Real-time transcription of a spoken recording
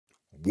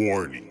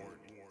Warning,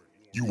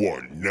 you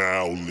are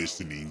now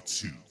listening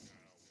to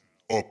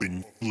Up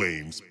in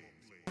Flames.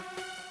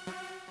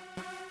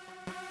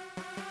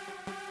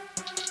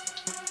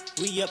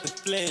 We up in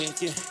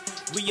flames, yeah.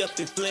 We up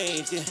in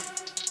flames, yeah.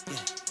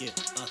 Yeah.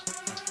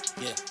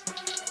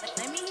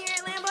 Let me hear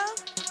it, Lambo.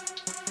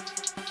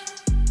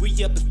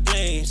 We up in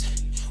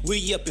flames.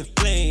 We up in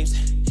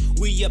flames.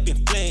 We up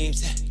in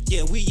flames.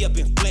 Yeah, we up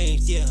in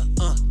flames, yeah.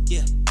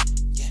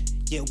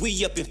 Yeah,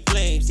 we up in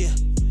flames, yeah.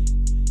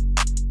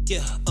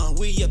 Yeah,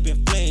 we up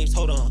in flames.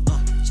 Hold on,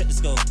 check the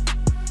scope.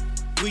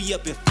 We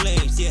up in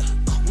flames, yeah.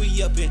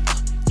 We up in,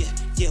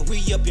 yeah,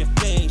 we up in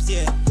flames,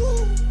 yeah.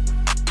 Woo.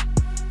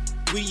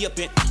 We up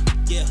in,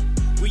 yeah.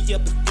 We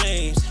up in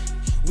flames.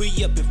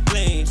 We up in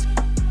flames.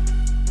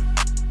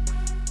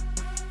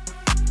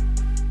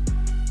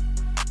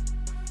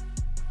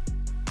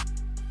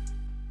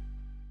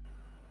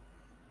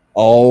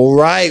 All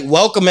right.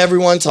 Welcome,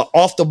 everyone, to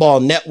Off the Ball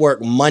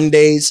Network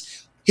Mondays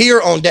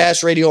here on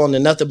Dash Radio on the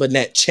Nothing But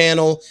Net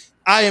channel.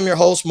 I am your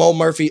host, Mo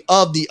Murphy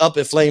of the Up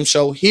in Flames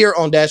show here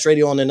on Dash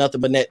Radio on the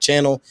Nothing But Net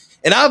channel.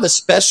 And I have a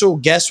special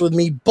guest with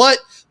me. But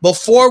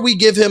before we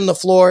give him the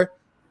floor,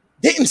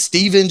 didn't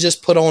Steven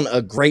just put on a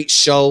great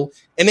show?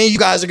 And then you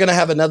guys are going to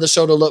have another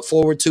show to look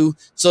forward to.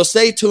 So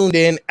stay tuned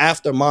in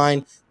after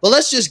mine. But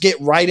let's just get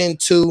right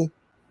into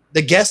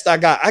the guest I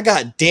got. I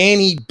got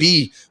Danny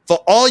B. For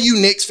all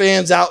you Knicks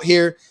fans out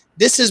here,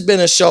 this has been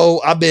a show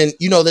I've been,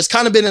 that's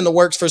kind of been in the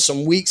works for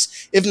some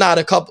weeks, if not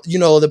a couple,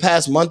 the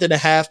past month and a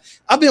half.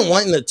 I've been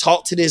wanting to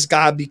talk to this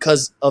guy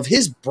because of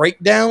his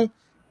breakdown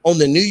on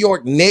the New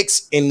York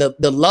Knicks and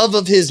the love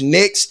of his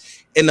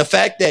Knicks and the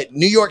fact that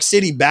New York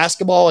City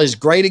basketball is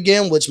great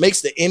again, which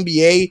makes the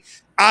NBA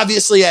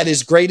obviously at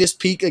his greatest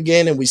peak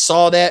again. And we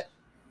saw that.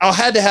 I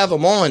had to have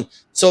him on.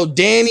 So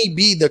Danny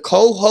B, the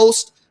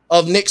co-host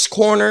of Knicks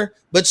Corner,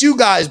 but you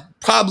guys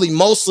probably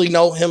mostly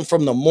know him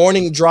from the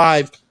morning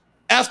drive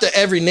after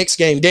every Knicks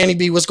game. Danny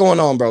B, what's going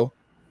on, bro?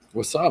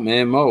 What's up,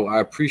 man? Mo,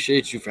 I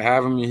appreciate you for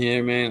having me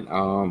here, man.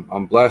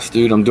 I'm blessed,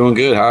 dude. I'm doing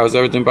good. How's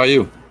everything by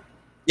you?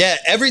 Yeah,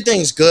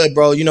 everything's good,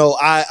 bro.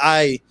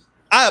 I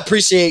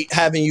appreciate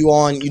having you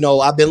on.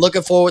 I've been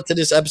looking forward to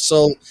this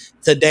episode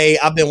today.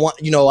 I've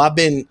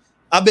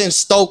been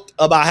stoked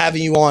about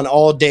having you on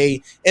all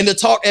day and to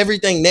talk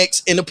everything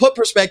Knicks and to put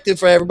perspective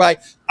for everybody.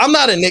 I'm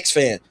not a Knicks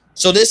fan,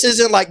 so this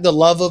isn't like the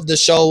love of the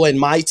show and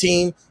my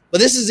team,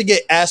 but this is to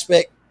get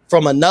aspect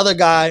from another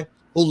guy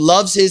who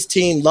loves his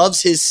team,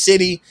 loves his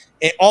city,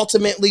 and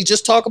ultimately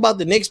just talk about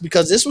the Knicks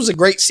because this was a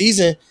great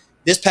season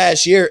this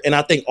past year, and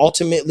I think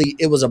ultimately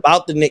it was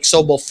about the Knicks.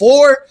 So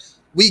before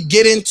we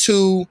get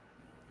into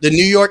the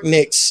New York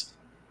Knicks,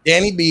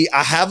 Danny B,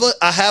 I have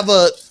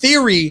a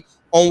theory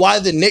on why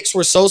the Knicks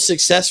were so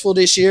successful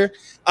this year.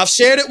 I've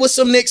shared it with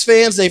some Knicks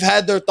fans. They've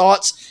had their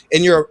thoughts,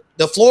 and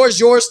the floor is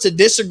yours to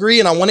disagree,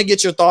 and I want to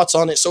get your thoughts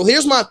on it. So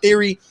here's my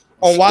theory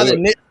on why the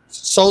Knicks are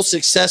so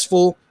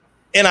successful,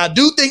 and I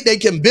do think they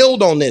can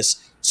build on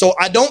this. So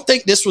I don't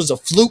think this was a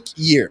fluke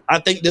year. I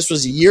think this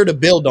was a year to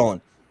build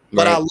on.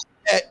 But I look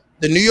at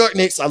the New York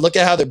Knicks, I look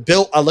at how they're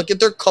built, I look at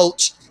their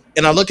coach,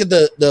 and I look at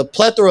the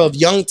plethora of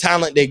young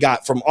talent they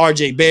got from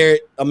R.J.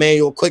 Barrett,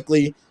 Emmanuel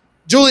Quickley,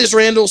 Julius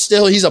Randle,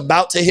 still, he's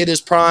about to hit his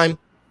prime.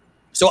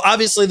 So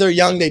obviously they're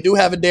young. They do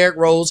have a Derrick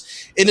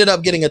Rose, ended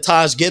up getting a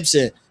Taj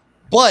Gibson.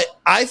 But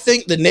I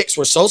think the Knicks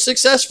were so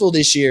successful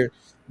this year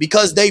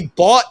because they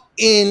bought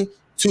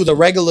into the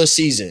regular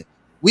season.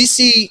 We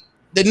see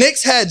the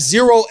Knicks had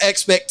zero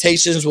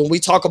expectations when we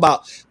talk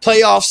about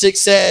playoff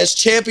success,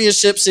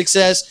 championship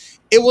success.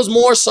 It was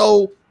more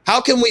so,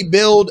 how can we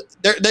build?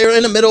 They're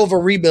in the middle of a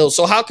rebuild.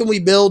 So how can we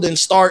build and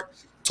start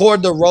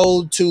toward the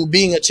road to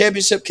being a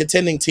championship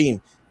contending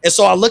team? And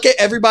so I look at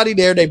everybody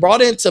there. They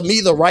brought in, to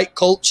me, the right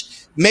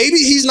coach. Maybe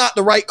he's not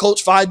the right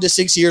coach 5 to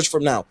 6 years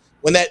from now.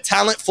 When that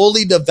talent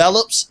fully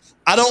develops,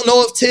 I don't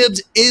know if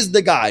Tibbs is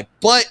the guy.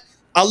 But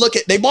I look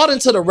at, they bought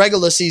into the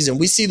regular season.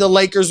 We see the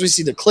Lakers. We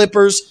see the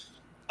Clippers.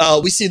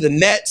 We see the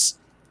Nets.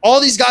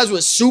 All these guys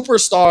with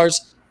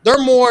superstars,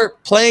 they're more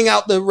playing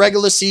out the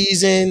regular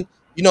season,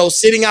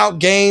 sitting out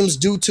games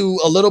due to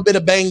a little bit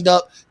of banged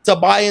up to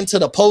buy into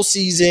the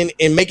postseason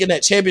and making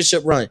that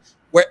championship run.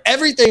 Where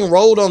everything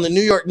rolled on the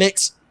New York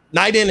Knicks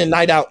night in and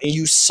night out. And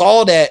you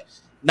saw that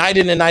night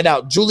in and night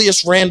out.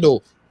 Julius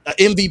Randle, an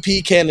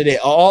MVP candidate, an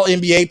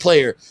all-NBA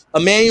player.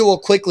 Emmanuel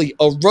Quickley,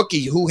 a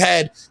rookie who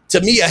had,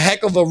 to me, a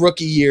heck of a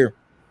rookie year.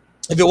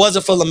 If it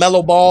wasn't for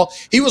LaMelo Ball,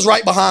 he was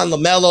right behind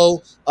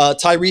LaMelo,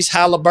 Tyrese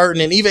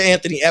Halliburton, and even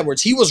Anthony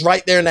Edwards. He was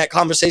right there in that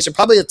conversation,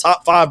 probably a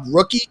top 5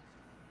 rookie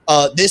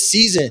this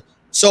season.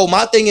 So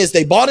my thing is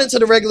they bought into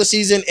the regular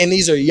season, and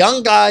these are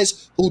young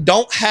guys who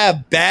don't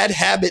have bad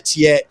habits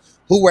yet,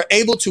 who were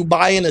able to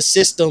buy in a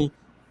system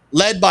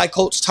led by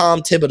Coach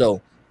Tom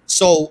Thibodeau.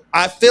 So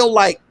I feel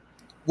like,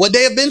 would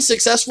they have been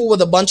successful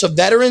with a bunch of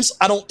veterans?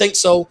 I don't think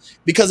so,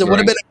 because it would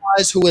have been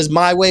guys who is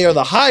my way or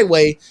the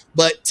highway.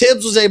 But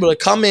Tibbs was able to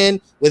come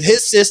in with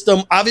his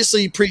system.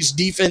 Obviously, he preached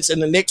defense,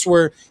 and the Knicks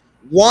were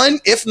one,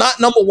 if not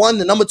number one,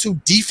 the number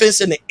 2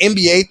 defense in the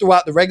NBA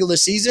throughout the regular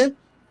season.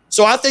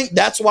 So I think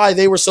that's why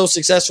they were so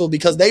successful,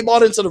 because they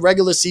bought into the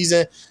regular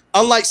season,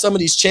 unlike some of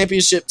these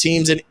championship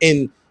teams.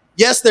 And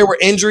yes, there were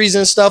injuries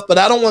and stuff, but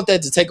I don't want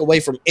that to take away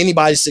from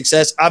anybody's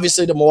success.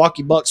 Obviously, the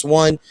Milwaukee Bucks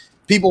won.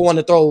 People want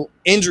to throw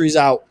injuries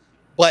out.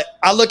 But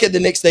I look at the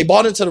Knicks, they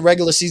bought into the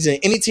regular season.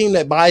 Any team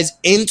that buys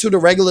into the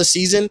regular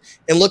season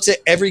and looks at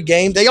every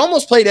game, they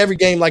almost played every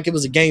game like it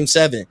was a game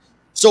 7.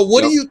 So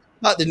what do you think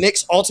about the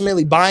Knicks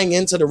ultimately buying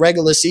into the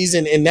regular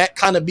season, and that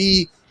kind of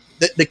be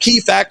the key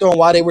factor on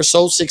why they were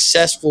so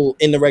successful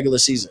in the regular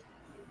season?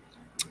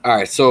 All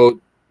right,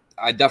 so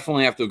I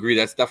definitely have to agree.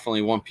 That's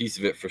definitely one piece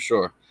of it for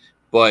sure,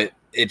 but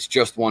it's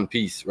just one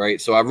piece, right?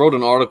 So I wrote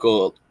an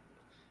article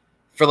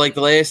for like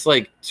the last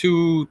like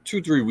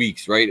 3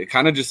 weeks, right? It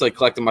kind of just like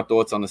collecting my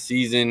thoughts on the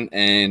season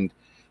and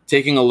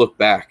taking a look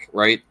back,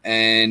 right?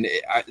 And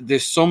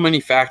there's so many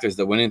factors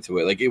that went into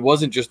it. Like, it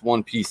wasn't just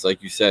one piece,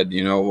 like you said,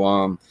 you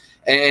know,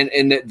 and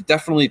it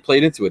definitely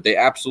played into it. They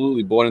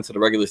absolutely bought into the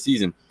regular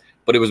season,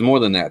 but it was more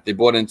than that. They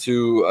bought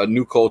into a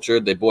new culture.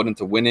 They bought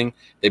into winning.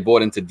 They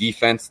bought into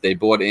defense. They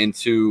bought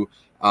into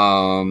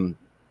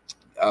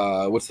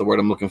what's the word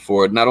I'm looking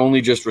for? Not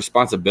only just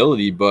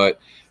responsibility, but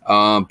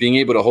being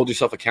able to hold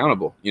yourself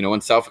accountable, you know,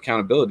 and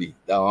self-accountability.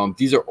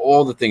 These are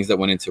all the things that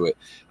went into it.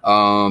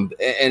 And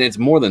it's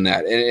more than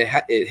that.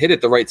 And it hit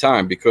at the right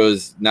time,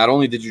 because not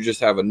only did you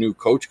just have a new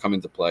coach come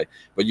into play,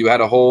 but you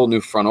had a whole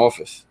new front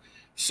office.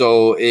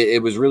 So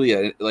it was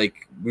really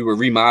like we were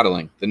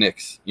remodeling the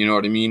Knicks, you know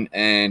what I mean?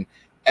 And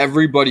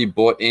everybody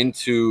bought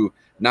into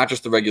not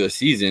just the regular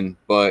season,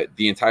 but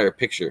the entire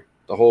picture,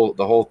 the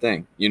whole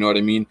thing. You know what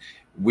I mean?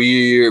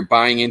 We're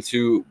buying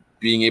into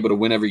being able to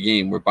win every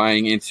game. We're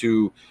buying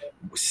into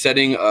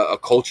setting a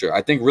culture.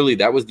 I think really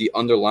that was the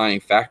underlying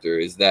factor,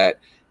 is that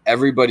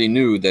everybody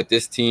knew that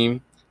this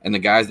team and the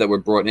guys that were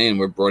brought in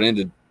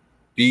to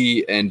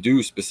be and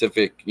do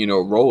specific, you know,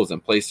 roles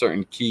and play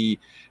certain key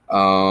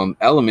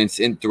elements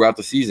in throughout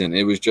the season.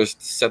 It was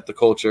just set the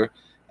culture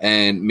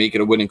and make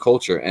it a winning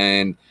culture.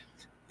 And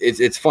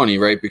it's funny,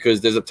 right?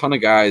 Because there's a ton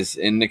of guys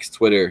in Knicks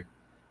Twitter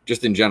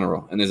just in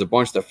general, and there's a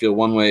bunch that feel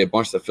one way, a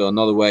bunch that feel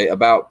another way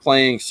about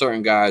playing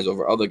certain guys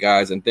over other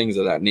guys and things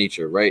of that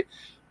nature, right?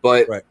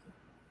 But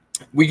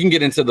we can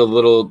get into the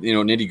little, you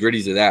know, nitty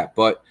gritties of that.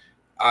 But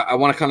I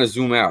want to kind of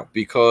zoom out,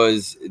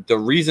 because the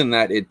reason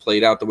that it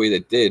played out the way that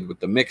it did, with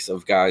the mix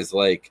of guys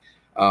like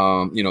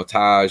you know,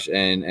 Taj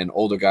and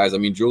older guys. I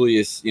mean,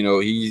 Julius, you know,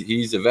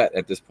 he's a vet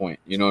at this point.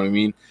 You know what I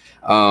mean?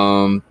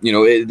 You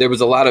know, there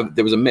was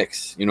a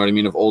mix, you know what I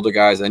mean, of older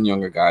guys and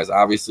younger guys.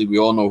 Obviously, we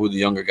all know who the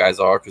younger guys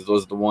are, because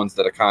those are the ones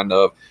that are kind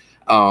of,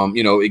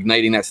 you know,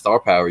 igniting that star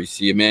power. You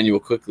see Emmanuel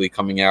quickly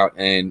coming out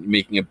and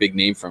making a big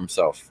name for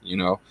himself, you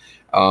know.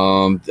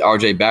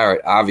 RJ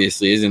Barrett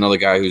obviously is another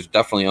guy who's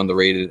definitely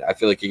underrated. I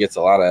feel like he gets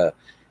a lot of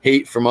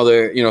hate from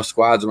other, you know,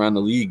 squads around the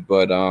league,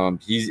 but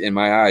he's, in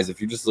my eyes, if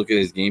you just look at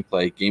his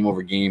gameplay, game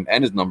over game,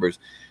 and his numbers,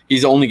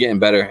 he's only getting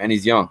better, and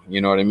he's young.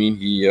 You know what I mean?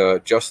 He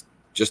just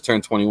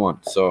turned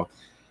 21, so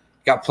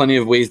got plenty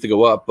of ways to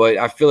go up. But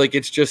I feel like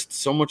it's just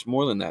so much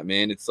more than that,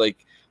 man. It's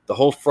like the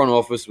whole front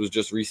office was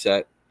just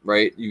reset,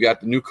 right? You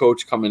got the new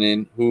coach coming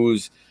in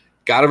who's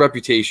got a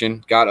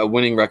reputation, got a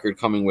winning record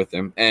coming with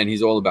him, and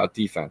he's all about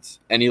defense.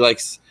 And he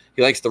likes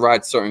to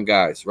ride certain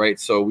guys, right?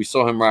 So we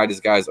saw him ride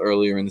his guys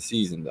earlier in the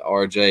season, the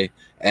RJ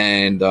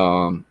and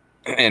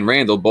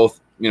Randall,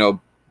 both, you know,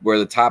 were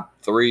the top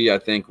 3, I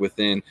think,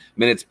 within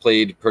minutes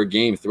played per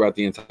game throughout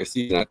the entire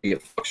season. I think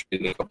it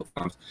fluctuated a couple of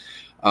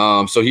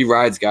times. So he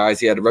rides guys.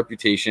 He had a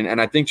reputation,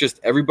 and I think just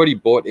everybody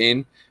bought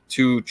in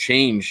to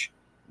change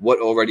what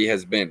already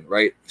has been,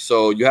 right?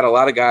 So you had a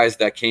lot of guys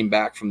that came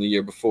back from the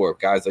year before,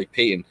 guys like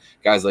Peyton,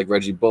 guys like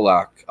Reggie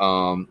Bullock,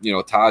 you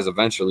know, Taz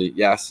eventually,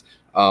 yes,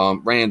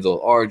 Randall,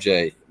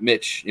 RJ,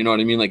 Mitch, you know what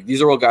I mean? Like,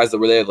 these are all guys that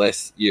were there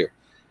last year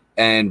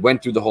and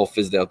went through the whole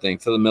Fizdale thing,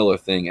 to the Miller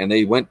thing, and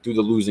they went through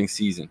the losing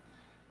season,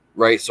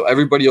 right? So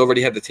everybody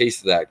already had the taste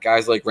of that.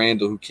 Guys like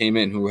Randall, who came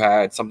in, who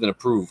had something to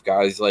prove.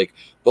 Guys like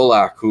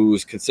Bullock,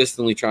 who's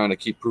consistently trying to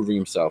keep proving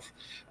himself.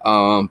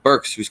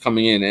 Burks, who's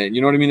coming in. And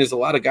you know what I mean? There's a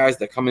lot of guys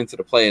that come into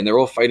the play, and they're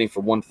all fighting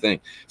for one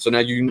thing. So now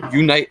you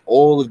unite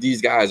all of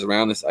these guys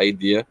around this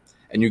idea,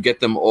 and you get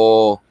them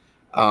all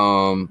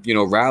you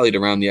know, rallied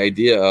around the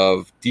idea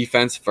of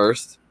defense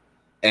first,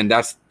 and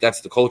that's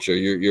the culture.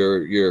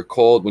 You're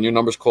called when your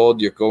number's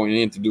called. You're going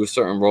in to do a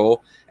certain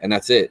role, and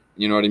that's it.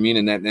 You know what I mean?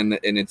 And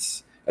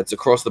it's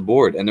across the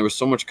board. And there was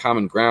so much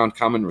common ground,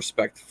 common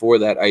respect for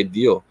that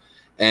ideal,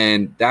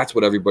 and that's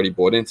what everybody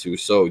bought into.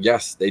 So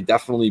yes, they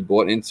definitely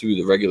bought into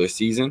the regular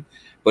season,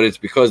 but it's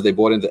because they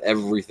bought into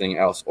everything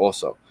else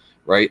also,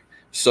 right?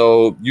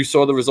 So you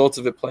saw the results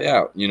of it play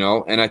out, you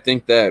know, and I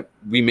think that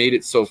we made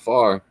it so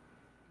far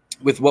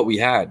with what we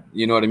had.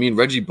 You know what I mean?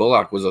 Reggie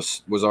Bullock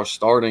was our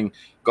starting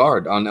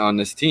guard on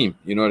this team.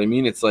 You know what I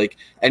mean? It's like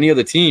any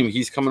other team,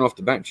 he's coming off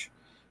the bench.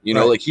 You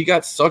know, like, he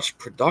got such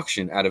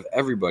production out of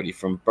everybody,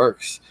 from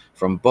Burks,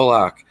 from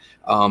Bullock,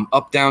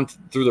 up down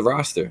through the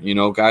roster. You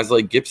know, guys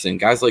like Gibson,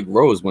 guys like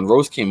Rose. When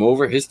Rose came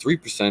over, his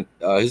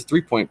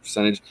 3-point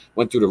percentage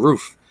went through the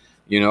roof.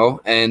 You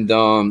know, and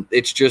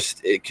it's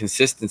just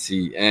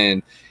consistency,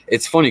 and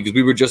it's funny because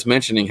we were just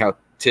mentioning how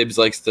Tibbs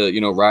likes to,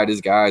 ride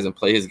his guys and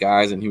play his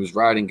guys, and he was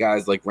riding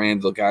guys like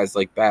Randall, guys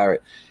like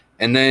Barrett.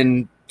 And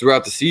then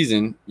throughout the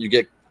season, you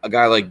get a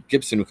guy like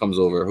Gibson who comes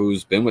over,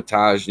 who's been with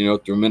Taj,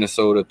 through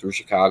Minnesota, through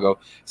Chicago.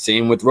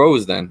 Same with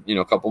Rose then,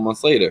 a couple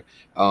months later,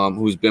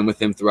 who's been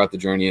with him throughout the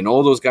journey. And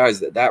all those guys,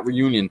 that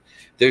reunion,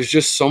 there's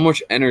just so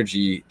much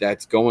energy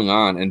that's going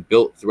on and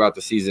built throughout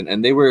the season.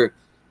 And they were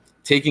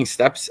taking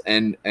steps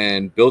and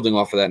building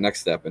off of that next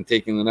step and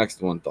taking the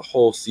next one the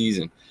whole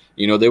season.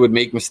 They would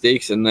make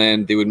mistakes, and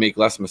then they would make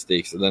less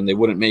mistakes, and then they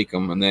wouldn't make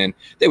them, and then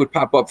they would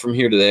pop up from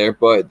here to there,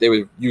 but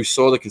you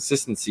saw the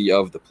consistency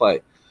of the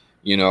play.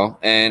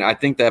 And I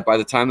think that by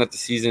the time that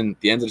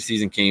the end of the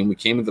season came, we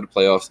came into the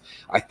playoffs,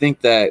 I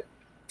think that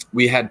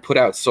we had put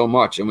out so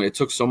much, and it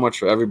took so much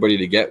for everybody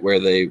to get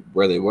where they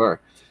were.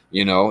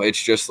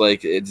 It's just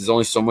like there's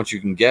only so much you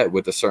can get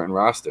with a certain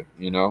roster,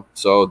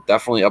 so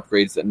definitely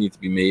upgrades that need to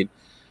be made.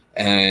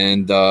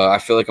 And I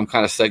feel like I'm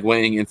kind of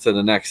segueing into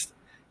the next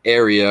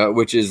area,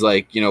 which is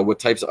like, what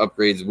types of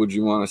upgrades would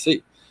you want to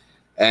see?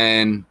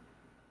 And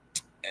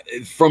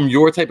from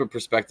your type of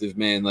perspective,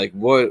 man, like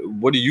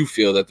what do you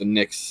feel that the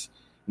Knicks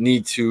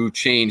need to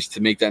change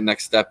to make that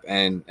next step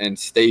and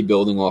stay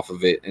building off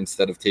of it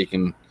instead of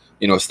taking,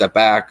 a step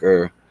back?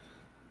 Or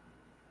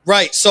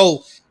right.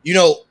 So,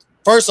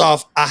 first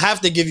off, I have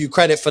to give you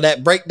credit for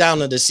that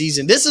breakdown of the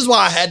season. This is why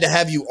I had to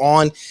have you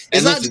on.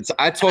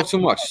 I talk too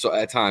much so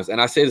at times, and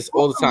I say this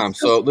all the time.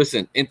 So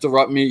listen,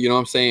 interrupt me. You know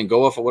what I'm saying?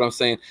 Go off of what I'm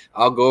saying.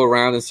 I'll go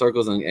around in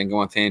circles and go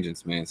on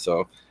tangents, man.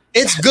 So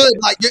it's good.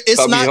 Like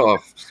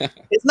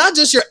it's not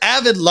just your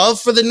avid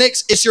love for the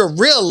Knicks. It's your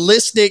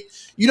realistic,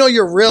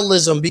 your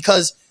realism,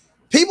 because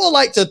people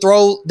like to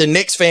throw the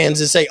Knicks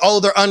fans and say, oh,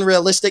 they're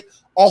unrealistic.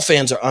 All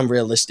fans are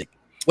unrealistic.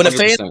 When a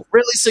fan is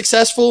really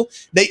successful,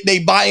 they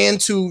buy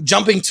into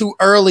jumping too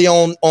early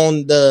on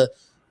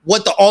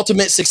what the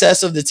ultimate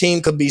success of the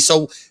team could be.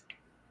 So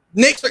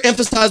Knicks are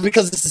emphasized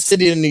because it's the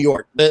city of New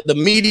York. The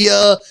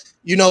media,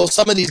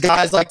 some of these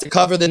guys like to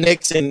cover the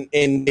Knicks and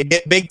they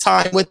get big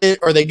time with it,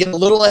 or they get a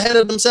little ahead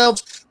of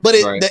themselves. But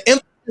the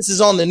emphasis is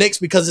on the Knicks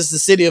because it's the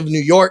city of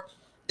New York.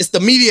 It's the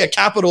media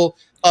capital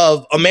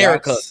of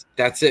America.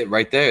 That's it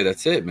right there.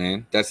 That's it,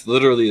 man. That's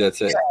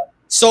it. Yeah.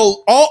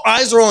 So all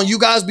eyes are on you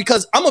guys,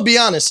 because I'm going to be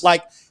honest,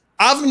 like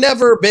I've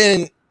never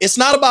been – it's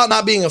not about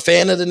not being a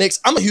fan of the Knicks.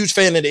 I'm a huge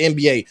fan of the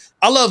NBA.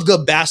 I love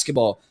good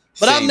basketball.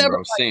 But I've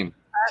never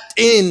tapped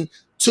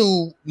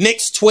into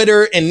Knicks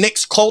Twitter and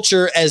Knicks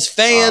culture as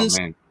fans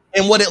and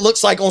what it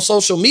looks like on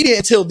social media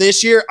until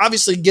this year.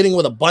 Obviously getting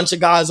with a bunch of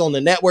guys on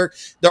the network.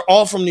 They're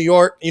all from New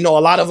York. A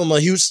lot of them are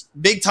huge,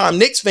 big-time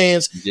Knicks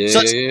fans.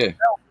 Yeah.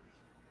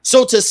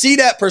 So to see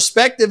that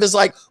perspective is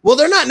like, well,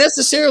 they're not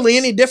necessarily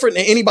any different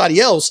than anybody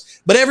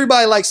else, but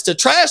everybody likes to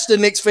trash the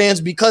Knicks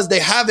fans because they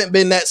haven't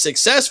been that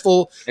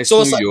successful. It's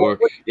New York.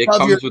 It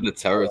comes with the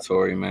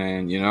territory,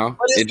 man,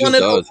 But it just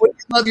does. What do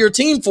you love your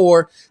team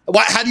for?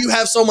 How do you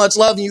have so much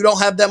love and you don't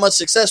have that much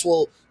success?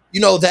 Well,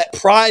 that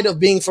pride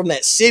of being from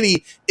that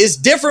city is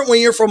different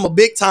when you're from a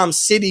big-time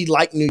city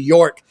like New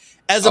York,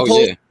 as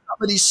opposed to some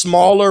of these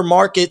smaller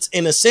markets.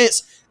 In a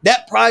sense,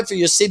 that pride for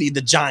your city,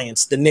 the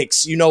Giants, the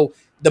Knicks,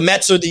 the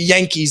Mets or the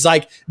Yankees.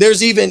 Like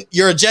there's even,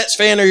 you're a Jets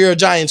fan or you're a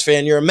Giants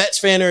fan, you're a Mets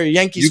fan or a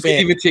Yankees fan. You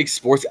can even take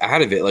sports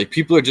out of it. Like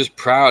people are just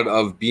proud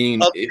of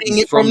being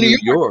from New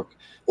York.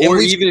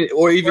 Or even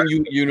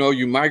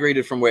you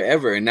migrated from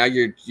wherever and now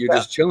you're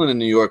just chilling in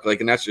New York, like,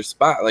 and that's your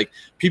spot. Like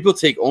people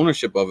take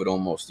ownership of it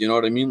almost. You know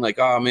what I mean? Like,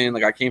 oh man,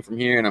 like I came from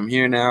here and I'm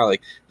here now.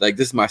 Like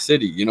this is my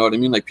city. You know what I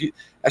mean? Like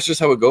that's just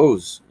how it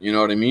goes. You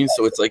know what I mean?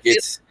 So it's like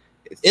it's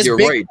you're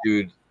big, right,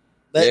 dude.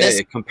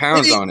 It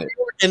compounds on it.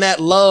 And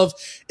that love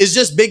is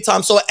just big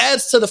time. So it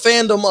adds to the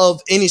fandom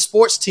of any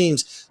sports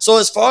teams. So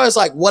as far as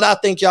like what I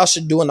think y'all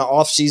should do in the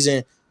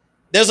offseason,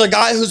 there's a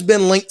guy who's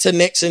been linked to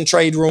Knicks and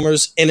trade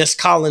rumors, and it's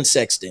Colin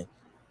Sexton.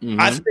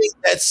 I think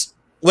that's,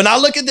 when I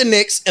look at the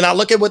Knicks and I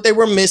look at what they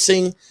were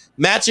missing,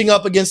 matching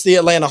up against the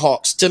Atlanta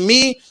Hawks, to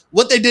me,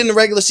 what they did in the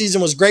regular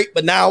season was great,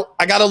 but now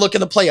I got to look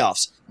in the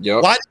playoffs.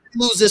 Why did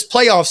you lose this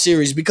playoff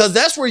series? Because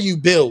that's where you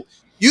build.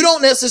 You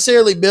don't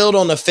necessarily build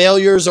on the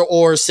failures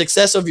or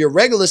success of your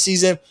regular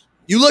season.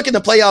 You look in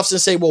the playoffs and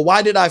say, well,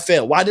 why did I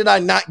fail? Why did I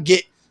not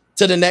get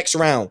to the next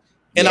round?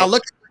 And I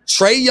look at what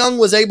Trae Young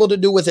was able to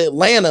do with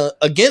Atlanta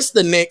against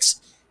the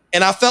Knicks,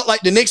 and I felt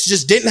like the Knicks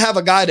just didn't have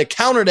a guy to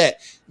counter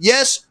that.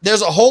 Yes,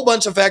 there's a whole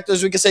bunch of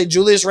factors. We could say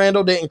Julius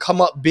Randle didn't come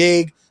up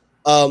big.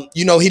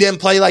 He didn't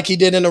play like he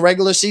did in the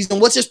regular season,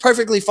 which is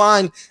perfectly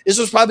fine. This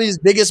was probably his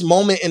biggest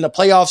moment in the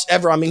playoffs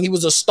ever. I mean, he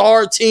was a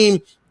star team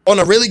on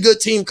a really good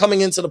team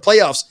coming into the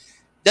playoffs.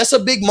 That's a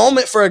big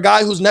moment for a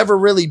guy who's never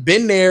really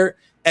been there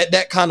at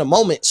that kind of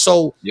moment.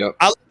 So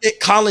I look at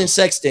Colin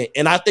Sexton,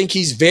 and I think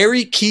he's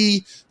very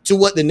key to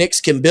what the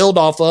Knicks can build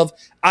off of.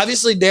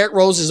 Obviously, Derrick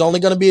Rose is only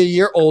going to be a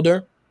year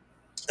older.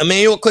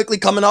 Emmanuel quickly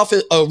coming off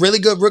a really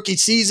good rookie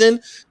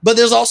season, but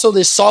there's also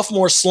this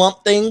sophomore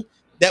slump thing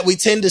that we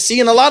tend to see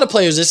in a lot of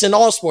players. It's in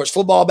all sports,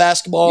 football,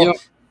 basketball,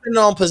 depending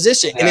on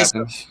position. And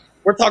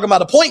we're talking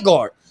about a point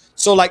guard.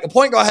 So, like, a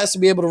point guard has to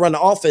be able to run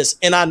the offense.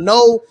 And I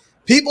know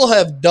people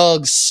have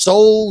dug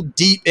so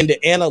deep into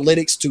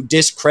analytics to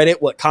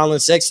discredit what Colin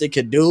Sexton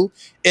could do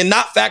and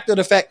not factor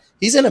the fact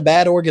he's in a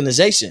bad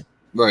organization.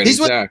 Right, He's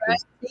with exactly. a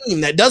bad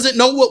team that doesn't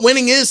know what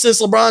winning is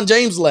since LeBron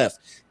James left.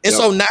 And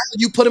so now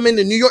you put him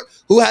into New York,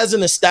 who has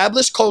an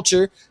established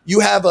culture. You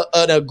have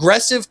an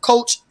aggressive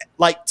coach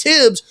like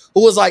Tibbs,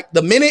 who was like,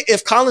 the minute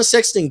if Colin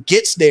Sexton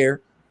gets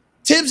there,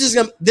 Tibbs is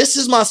gonna, this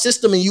is my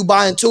system, and you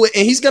buy into it,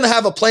 and he's gonna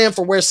have a plan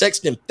for where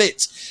Sexton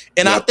fits.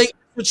 And I think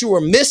what you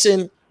were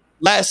missing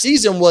last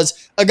season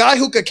was a guy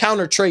who could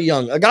counter Trae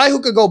Young, a guy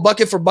who could go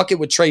bucket for bucket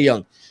with Trae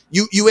Young.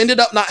 You ended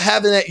up not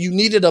having that. You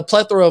needed a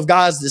plethora of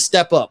guys to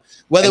step up.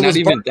 Whether and it was not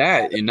even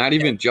that, and not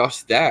even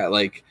just that.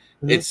 Like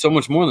it's so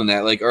much more than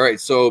that. Like, all right,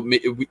 so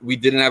we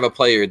didn't have a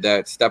player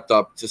that stepped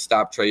up to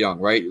stop Trae Young,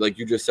 right? Like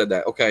you just said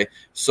that. Okay,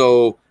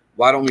 so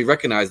why don't we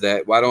recognize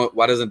that? Why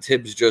doesn't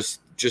Tibbs just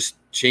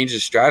change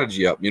his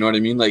strategy up? You know what I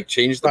mean? Like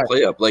change the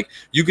play up. Like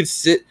you could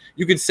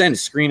send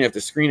screen after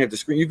screen after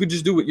screen. You could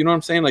just do it. You know what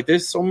I'm saying? Like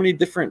there's so many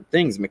different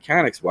things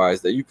mechanics wise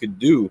that you could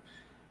do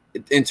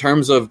in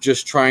terms of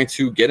just trying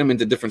to get him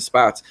into different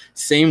spots.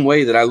 Same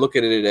way that I look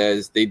at it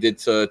as they did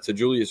to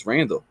Julius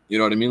Randle. You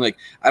know what I mean? Like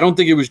I don't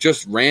think it was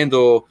just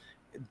Randle,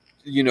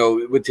 you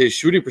know, with his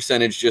shooting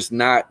percentage just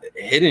not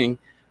hitting.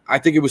 I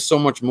think it was so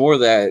much more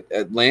that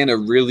Atlanta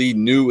really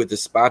knew at the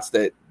spots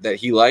that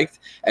he liked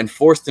and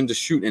forced him to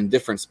shoot in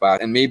different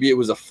spots. And maybe it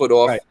was a foot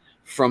off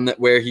from that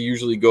where he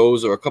usually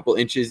goes, or a couple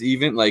inches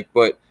even, like,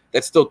 but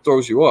that still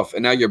throws you off.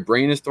 And now your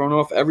brain is thrown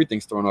off.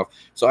 Everything's thrown off.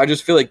 So I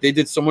just feel like they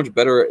did so much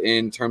better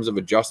in terms of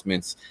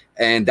adjustments.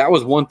 And that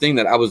was one thing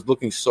that I was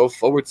looking so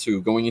forward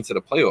to going into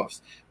the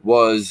playoffs,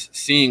 was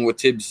seeing what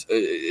Tibbs'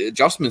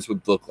 adjustments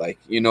would look like.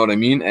 You know what I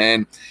mean?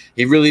 And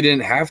he really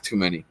didn't have too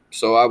many.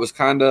 So I was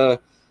kind of,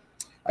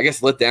 I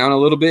guess, let down a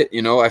little bit.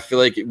 You know, I feel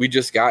like we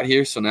just got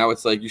here. So now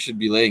it's like you should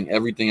be laying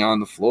everything on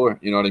the floor.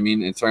 You know what I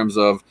mean? In terms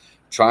of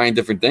trying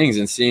different things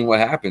and seeing what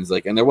happens.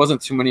 Like, and there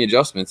wasn't too many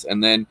adjustments.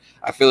 And then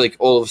I feel like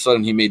all of a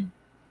sudden he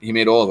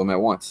made all of them at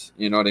once.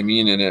 You know what I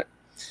mean? And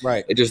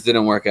it just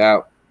didn't work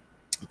out.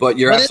 But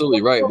you're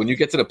absolutely right. When you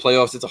get to the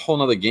playoffs, it's a whole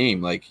nother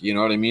game. Like, you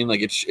know what I mean?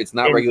 Like it's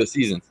not regular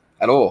season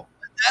at all.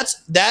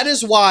 That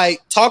is why,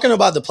 talking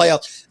about the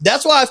playoffs,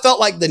 that's why I felt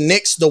like the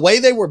Knicks, the way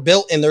they were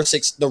built in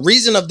the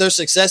reason of their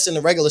success in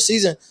the regular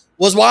season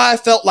was why I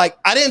felt like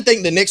I didn't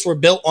think the Knicks were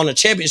built on a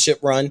championship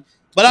run,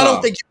 but I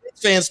don't think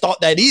Knicks fans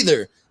thought that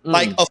either.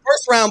 Like a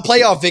first round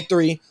playoff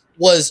victory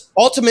was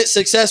ultimate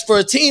success for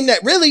a team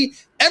that really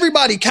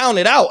everybody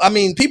counted out. I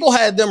mean, people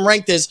had them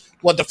ranked as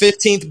the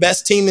 15th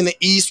best team in the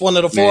East, one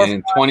of the four.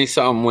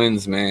 20-something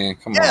wins, man.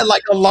 Come on. Yeah,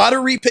 like a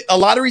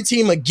lottery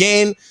team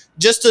again,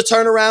 just to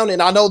turn around.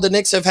 And I know the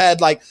Knicks have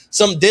had like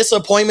some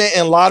disappointment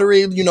in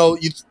lottery. You know,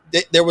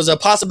 there was a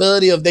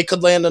possibility of they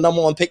could land the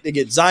number one pick to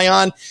get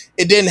Zion.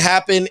 It didn't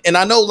happen. And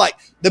I know like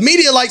the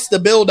media likes to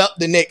build up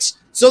the Knicks.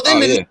 So then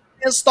Knicks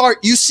start,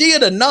 you see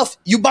it enough,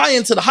 you buy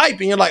into the hype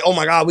and you're like, oh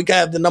my God, we could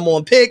have the number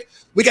one pick.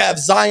 We could have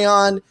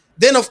Zion.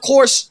 Then of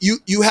course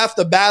you have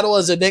to battle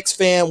as a Knicks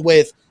fan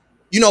with,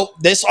 you know,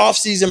 this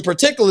offseason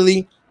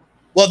particularly,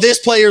 well, this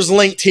player's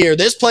linked here.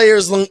 This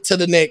player's linked to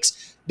the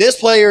Knicks. This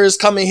player is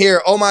coming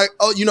here.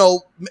 You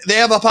know, they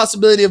have a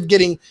possibility of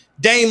getting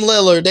Dame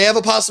Lillard. They have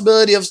a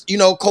possibility of, you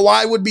know,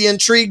 Kawhi would be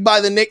intrigued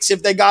by the Knicks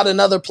if they got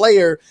another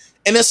player.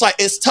 And it's like,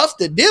 it's tough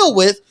to deal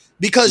with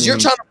because you're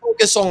trying to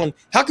focus on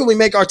how can we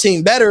make our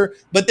team better?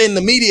 But then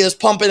the media is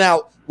pumping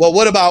out, well,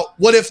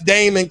 what if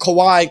Dame and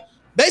Kawhi,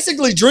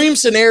 basically dream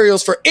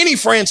scenarios for any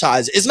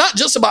franchise. It's not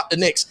just about the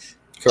Knicks.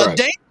 Correct. A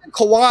Dame and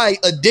Kawhi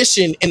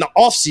addition in the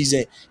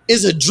offseason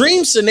is a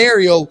dream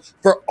scenario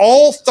for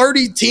all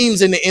 30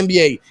 teams in the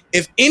NBA.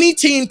 If any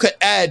team could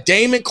add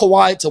Dame and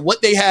Kawhi to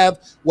what they have,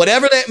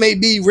 whatever that may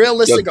be,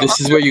 realistic. Yo,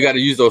 this is where you got to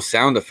use those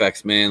sound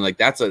effects, man. Like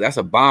that's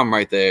a bomb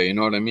right there. You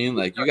know what I mean?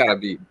 Like you got to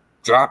be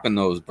dropping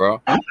those,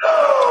 bro.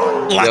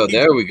 Yo,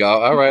 there we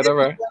go. All right.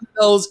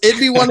 It'd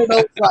be one of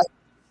those like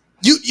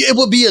it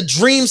would be a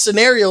dream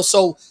scenario.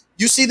 So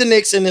you see the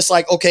Knicks and it's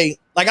like, okay,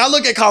 like I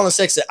look at Colin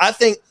Sexton. I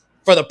think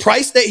for the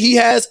price that he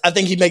has, I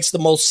think he makes the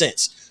most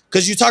sense.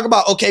 Because you talk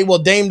about, okay, well,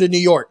 Dame to New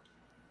York.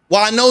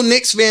 Well, I know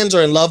Knicks fans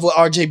are in love with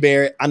RJ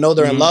Barrett. I know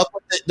they're in love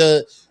with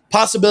the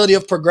possibility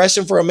of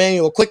progression for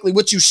Emmanuel Quickly,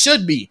 which you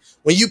should be.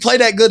 When you play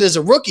that good as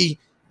a rookie,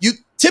 you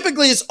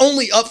typically it's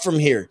only up from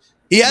here.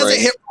 He hasn't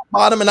hit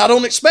bottom, and I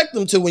don't expect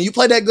him to. When you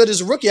play that good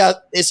as a rookie,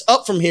 it's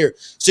up from here.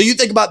 So you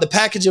think about the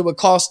package it would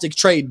cost to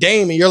trade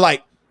Dame, and you're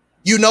like,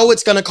 you know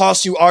it's going to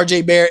cost you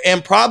RJ Barrett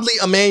and probably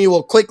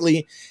Emmanuel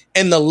Quickly.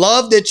 And the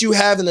love that you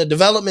have and the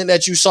development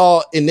that you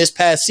saw in this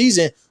past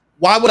season,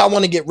 why would I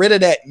want to get rid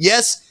of that?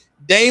 Yes,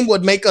 Dame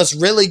would make us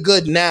really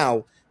good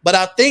now. But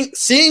I think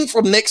seeing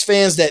from Knicks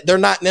fans that they're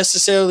not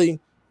necessarily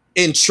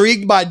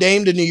intrigued by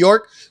Dame to New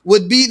York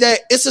would be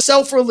that it's a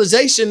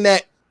self-realization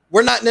that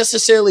we're not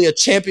necessarily a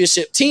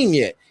championship team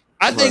yet.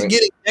 I think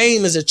getting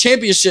Dame is a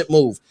championship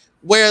move.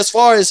 Whereas as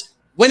far as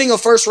winning a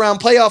first-round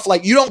playoff,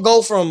 like you don't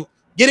go from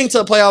getting to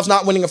the playoffs,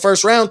 not winning a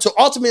first round, to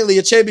ultimately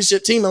a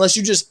championship team unless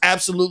you just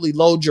absolutely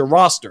load your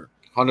roster.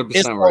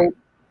 100% right.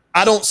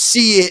 I don't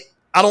see it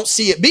I don't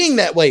see it being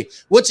that way,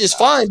 which is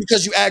fine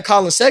because you add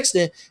Colin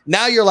Sexton.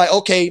 Now you're like,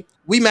 okay,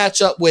 we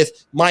match up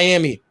with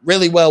Miami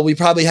really well. We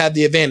probably have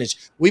the advantage.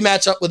 We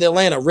match up with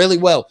Atlanta really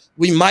well.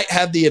 We might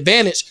have the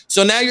advantage.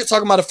 So now you're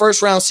talking about a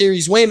first round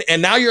series win,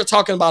 and now you're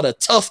talking about a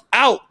tough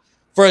out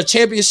for a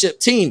championship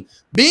team.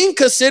 Being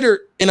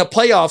considered in a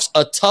playoffs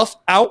a tough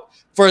out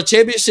for a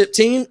championship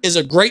team is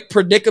a great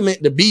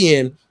predicament to be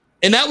in.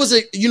 And that was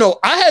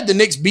I had the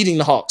Knicks beating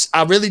the Hawks.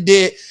 I really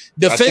did.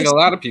 I think a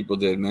lot of people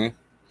did, man.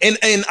 And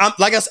I'm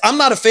like I said, I'm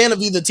not a fan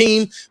of either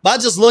team, but I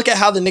just look at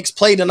how the Knicks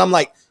played, and I'm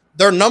like,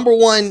 they're number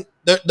one.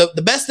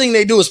 The best thing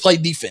they do is play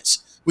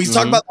defense. We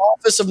talk about the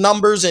offensive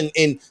numbers,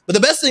 but the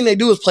best thing they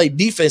do is play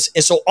defense.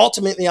 And so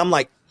ultimately, I'm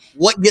like,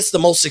 what gets the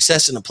most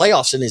success in the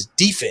playoffs and is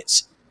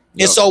defense.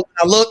 Yep. And so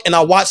I look and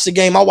I watch the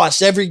game. I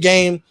watched every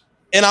game,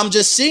 and I'm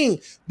just seeing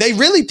they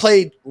really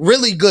played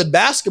really good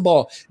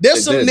basketball.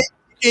 There's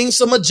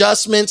some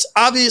adjustments.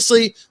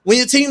 Obviously, when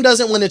your team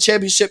doesn't win a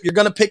championship, you're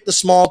going to pick the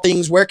small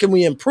things. Where can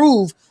we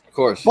improve? Of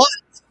course.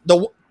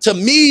 But to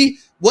me,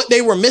 what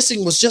they were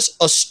missing was just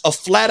a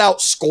flat-out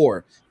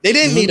score. They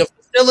didn't need a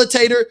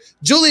facilitator.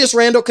 Julius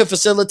Randle could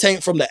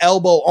facilitate from the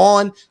elbow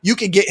on. You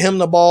could get him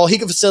the ball. He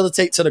could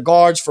facilitate to the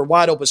guards for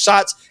wide-open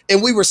shots,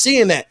 and we were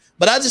seeing that.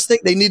 But I just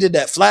think they needed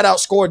that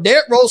flat-out score.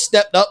 Derrick Rose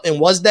stepped up and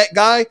was that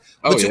guy.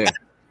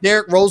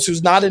 Derrick Rose,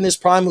 who's not in his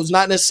prime, who's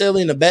not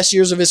necessarily in the best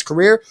years of his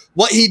career,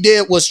 what he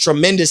did was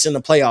tremendous in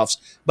the playoffs.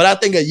 But I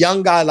think a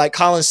young guy like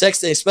Colin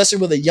Sexton, especially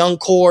with a young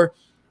core,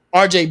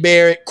 R.J.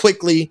 Barrett,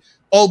 quickly,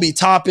 Obi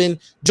Toppin,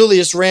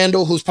 Julius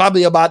Randle, who's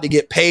probably about to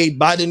get paid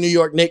by the New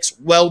York Knicks,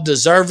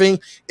 well-deserving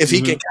if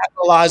he can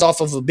capitalize off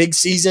of a big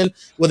season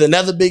with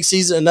another big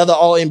season, another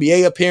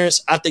All-NBA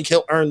appearance. I think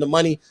he'll earn the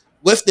money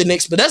with the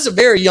Knicks. But that's a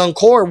very young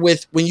core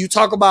with when you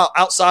talk about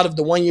outside of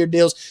the one-year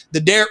deals, the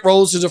Derrick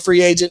Rose who's a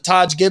free agent,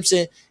 Taj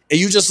Gibson, and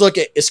you just look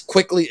at it's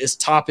quickly, it's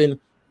Toppin,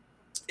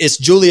 it's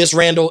Julius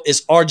Randle,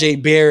 it's R.J.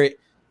 Barrett,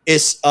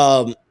 it's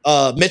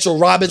Mitchell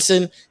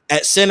Robinson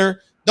at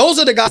center. Those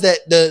are the guys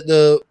that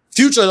the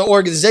future of the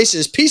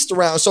organization is pieced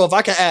around. So if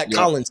I can add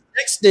Colin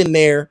Sexton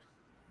there,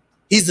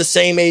 he's the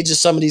same age as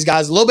some of these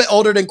guys. A little bit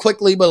older than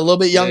Quickly, but a little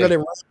bit younger than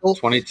Russell.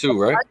 22,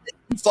 right?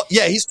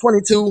 Yeah, he's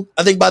 22.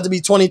 I think about to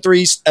be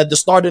 23 at the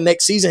start of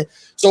next season.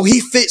 So he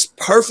fits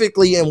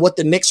perfectly in what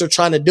the Knicks are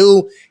trying to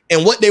do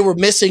and what they were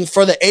missing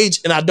for the age.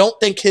 And I don't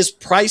think his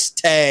price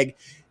tag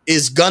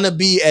is going to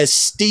be as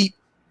steep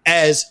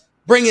as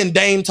bringing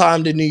Dame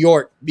Time to New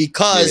York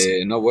because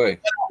no way.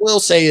 What I will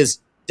say is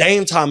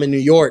Dame Time in New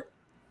York,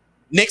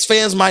 Knicks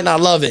fans might not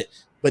love it,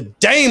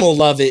 but Dame will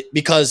love it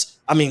because,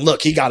 I mean,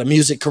 look, he got a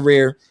music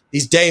career.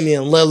 He's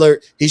Damian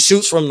Lillard. He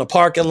shoots from the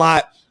parking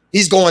lot.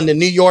 He's going to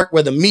New York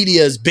where the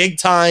media is big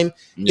time.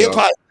 Yeah. He'll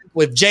probably link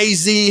with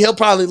Jay-Z. He'll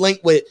probably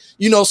link with,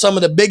 some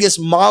of the biggest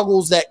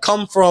moguls that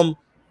come from,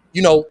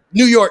 New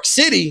York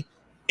City.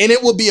 And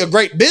it would be a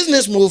great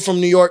business move from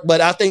New York, but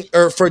I think,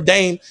 or for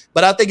Dame,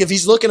 but I think if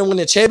he's looking to win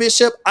a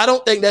championship, I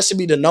don't think that should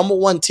be the number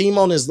one team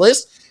on his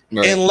list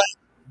unless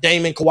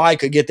Dame and Kawhi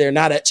could get there.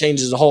 Now that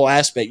changes the whole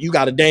aspect. You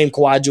got a Dame,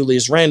 Kawhi,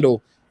 Julius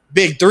Randle,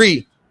 big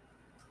three,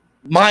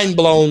 mind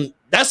blown.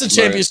 That's a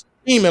championship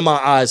team in my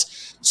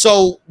eyes.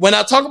 So when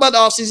I talk about the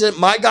offseason,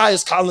 my guy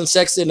is Colin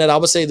Sexton that I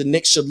would say the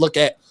Knicks should look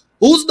at.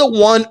 Who's the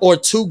one or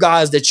two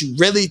guys that you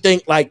really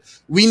think like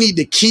we need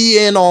to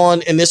key in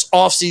on in this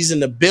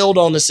offseason to build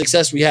on the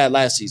success we had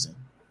last season?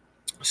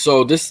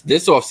 So this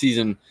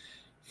offseason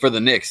for the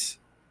Knicks,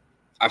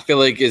 I feel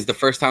like is the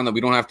first time that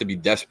we don't have to be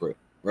desperate,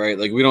 right?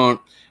 Like we don't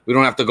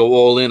have to go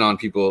all in on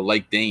people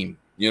like Dame,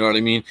 you know what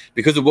I mean?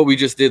 Because of what we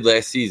just did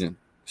last season.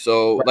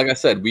 So like I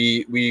said,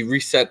 we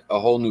reset a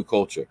whole new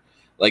culture.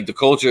 Like the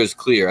culture is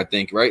clear, I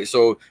think, right?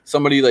 So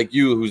somebody like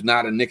you who's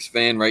not a Knicks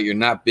fan, right? You're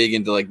not big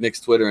into like Knicks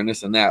Twitter and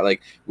this and that.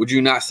 Like, would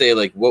you not say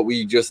like what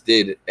we just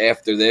did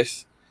after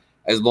this,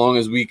 as long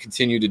as we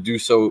continue to do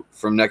so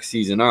from next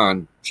season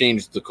on,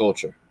 change the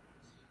culture?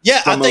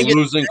 Yeah, from a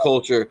losing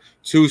culture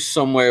to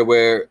somewhere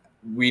where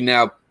we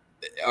now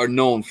are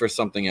known for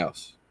something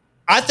else.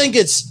 I think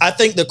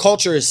the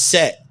culture is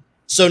set.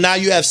 So now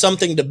you have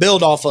something to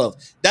build off of.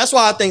 That's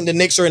why I think the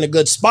Knicks are in a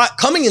good spot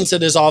coming into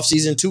this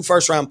offseason, 2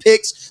 first-round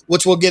picks,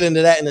 which we'll get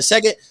into that in a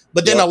second.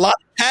 But then a lot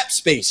of cap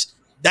space.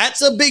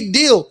 That's a big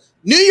deal.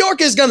 New York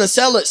is going to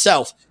sell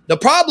itself. The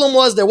problem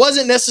was there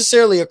wasn't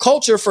necessarily a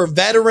culture for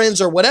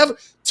veterans or whatever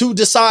to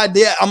decide,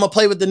 I'm going to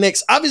play with the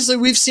Knicks. Obviously,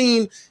 we've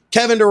seen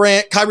Kevin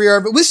Durant, Kyrie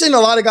Irving. We've seen a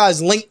lot of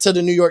guys linked to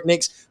the New York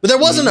Knicks, but there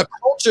wasn't a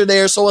culture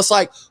there. So it's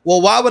like,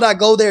 well, why would I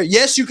go there?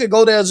 Yes, you could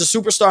go there as a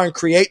superstar and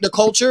create the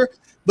culture.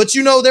 But,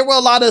 there were a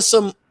lot of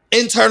some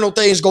internal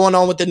things going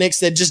on with the Knicks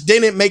that just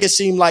didn't make it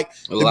seem like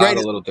the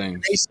greatest little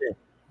things.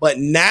 But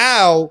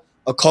now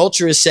a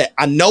culture is set.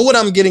 I know what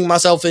I'm getting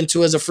myself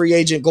into as a free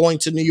agent going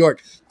to New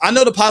York. I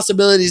know the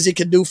possibilities it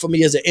could do for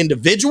me as an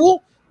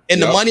individual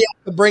and the money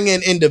I could bring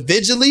in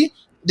individually,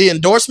 the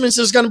endorsements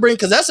is going to bring,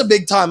 because that's a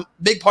big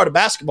part of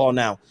basketball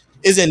now,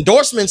 is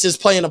endorsements is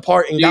playing a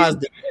part in guys'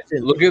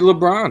 decisions. Look at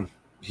LeBron.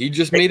 He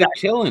just made a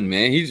killing,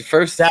 man. He's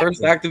first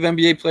active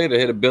NBA player to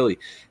hit a billy,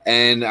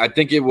 and I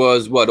think it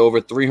was over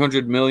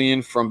 300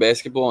 million from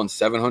basketball and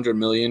 700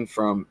 million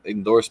from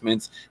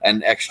endorsements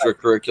and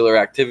extracurricular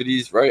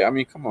activities. Right? I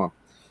mean, come on,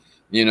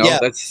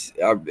 that's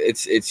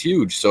it's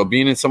huge. So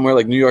being in somewhere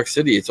like New York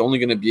City, it's only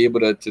going to be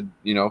able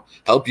to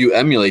help you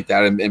emulate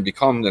that and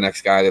become the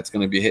next guy that's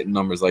going to be hitting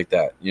numbers like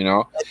that.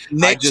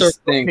 Knicks I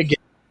just think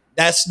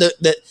that's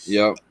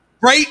the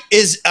great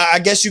is, I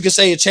guess you could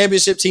say, a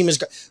championship team is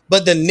great,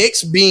 but the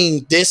Knicks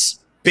being this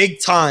big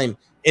time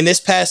in this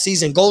past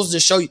season goes to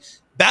show you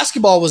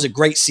basketball was a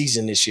great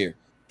season this year.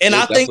 And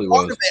I think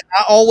part of it,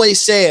 I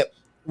always said,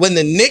 when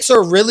the Knicks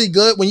are really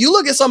good, when you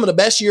look at some of the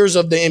best years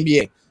of the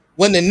NBA,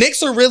 when the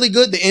Knicks are really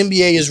good, the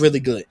NBA is really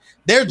good.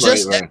 They're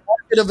just that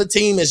market of a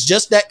team. It's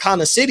just that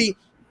kind of city,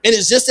 and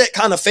it's just that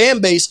kind of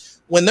fan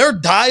base. When they're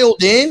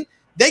dialed in,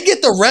 they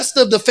get the rest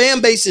of the fan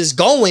bases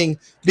going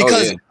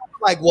because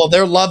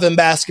they're loving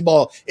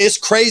basketball. It's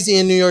crazy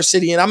in New York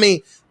City. And I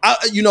mean,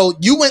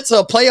 you went to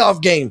a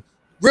playoff game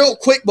real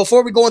quick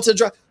before we go into the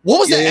draft. What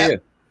was that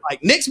atmosphere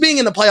like? Knicks being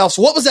in the playoffs,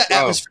 what was that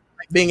atmosphere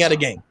like being at a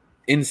game?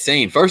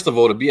 Insane. First of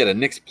all, to be at a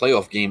Knicks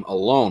playoff game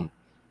alone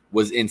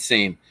was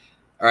insane.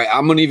 All right,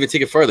 I'm going to even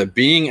take it further.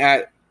 Being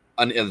at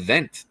an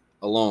event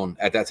alone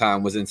at that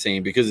time was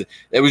insane because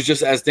it was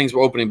just as things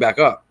were opening back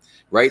up.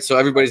 Right, so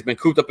everybody's been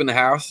cooped up in the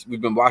house.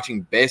 We've been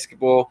watching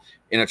basketball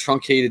in a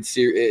truncated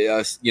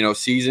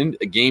season,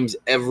 games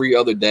every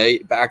other day,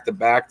 back to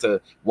back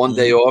to one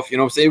day off. You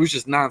know what I'm saying? It was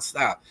just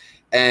nonstop.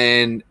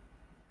 And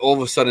all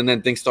of a sudden,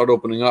 then things start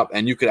opening up,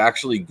 and you could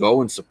actually go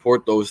and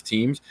support those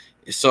teams.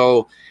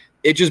 So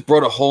it just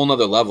brought a whole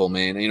nother level,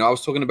 man. I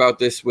was talking about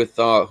this with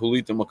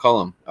Julito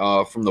McCullum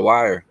from The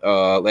Wire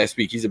last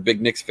week. He's a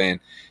big Knicks fan,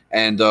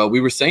 and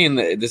we were saying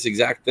that this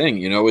exact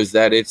thing. Is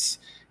that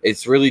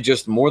it's really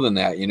just more than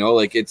that,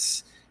 like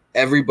it's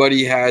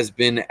everybody has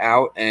been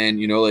out and,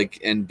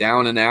 and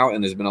down and out.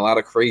 And there's been a lot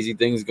of crazy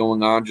things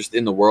going on just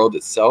in the world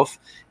itself.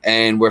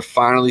 And we're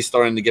finally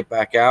starting to get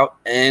back out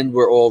and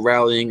we're all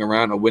rallying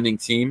around a winning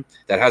team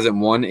that hasn't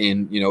won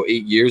in,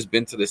 8 years,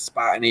 been to this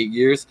spot in 8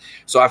 years.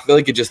 So I feel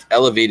like it just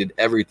elevated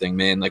everything,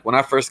 man. Like when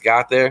I first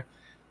got there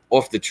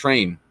off the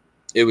train,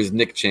 it was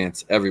Knick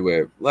chants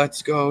everywhere.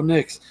 Let's go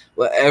Knicks.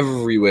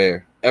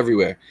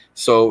 Everywhere.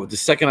 So the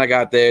second I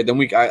got there, then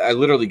I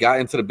literally got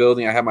into the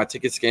building. I had my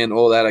ticket scanned,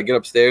 all that. I get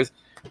upstairs.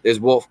 There's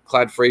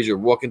Clyde Frazier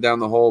walking down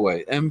the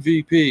hallway.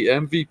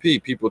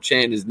 MVP. People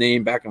chanting his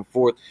name back and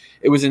forth.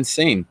 It was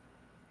insane.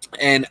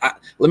 And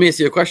let me ask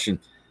you a question.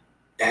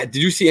 Did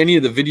you see any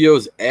of the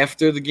videos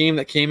after the game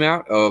that came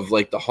out of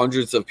like the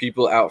hundreds of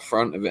people out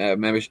front of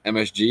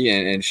MSG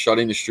and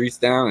shutting the streets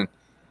down? And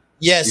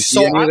yes.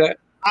 So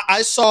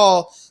I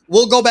saw.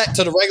 We'll go back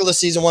to the regular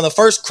season. One of the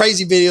first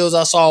crazy videos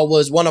I saw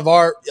was one of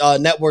our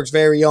network's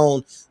very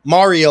own,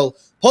 Mario,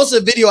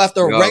 posted a video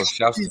after a regular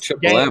season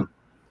game.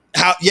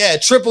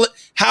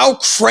 How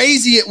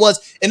crazy it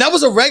was. And that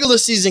was a regular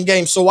season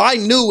game. So I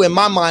knew in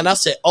my mind, I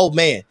said, oh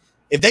man,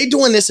 if they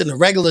doing this in the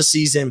regular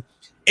season,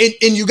 and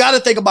you got to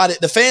think about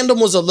it, the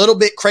fandom was a little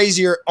bit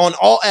crazier on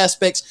all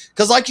aspects.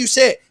 Because like you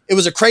said, it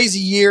was a crazy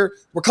year.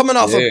 We're coming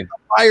off of a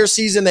prior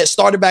season that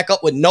started back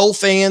up with no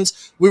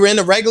fans. We were in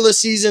the regular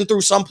season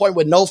through some point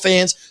with no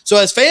fans. So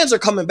as fans are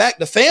coming back,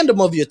 the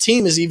fandom of your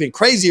team is even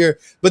crazier.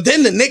 But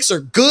then the Knicks are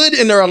good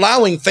and they're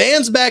allowing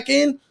fans back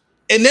in.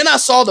 And then I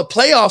saw the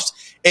playoffs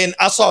and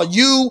I saw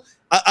you.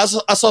 I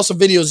saw some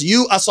videos of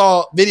you. I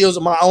saw videos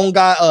of my own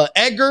guy,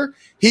 Edgar.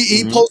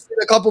 He posted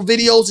a couple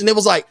videos and it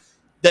was like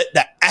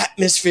the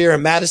atmosphere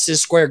in Madison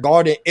Square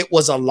Garden. It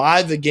was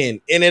alive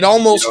again. And it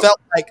almost felt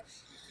like,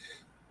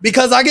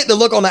 because I get to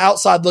look on the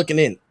outside looking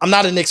in. I'm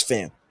not a Knicks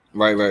fan.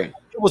 Right.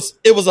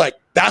 It was like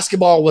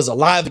basketball was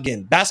alive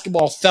again.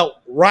 Basketball felt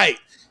right.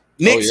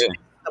 Knicks in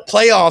the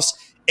playoffs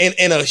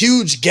in a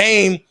huge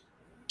game,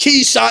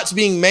 key shots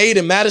being made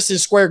in Madison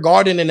Square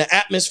Garden in the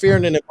atmosphere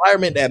and an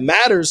environment that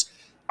matters.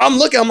 I'm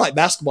like,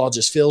 basketball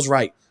just feels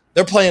right.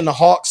 They're playing the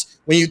Hawks.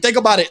 When you think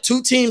about it,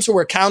 two teams who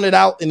were counted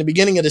out in the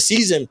beginning of the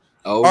season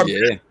are up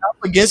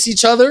against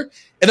each other,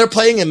 and they're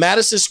playing in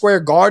Madison Square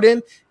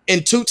Garden.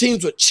 And two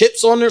teams with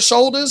chips on their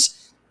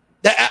shoulders,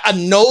 that I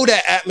know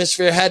that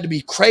atmosphere had to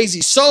be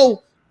crazy.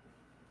 So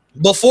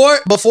before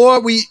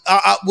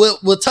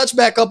we'll touch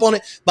back up on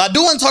it, but I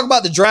do want to talk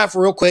about the draft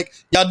real quick.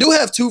 Y'all do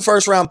have 2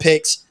 first-round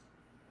picks.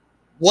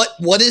 What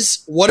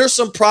are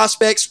some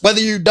prospects,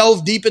 whether you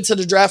dove deep into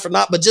the draft or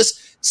not, but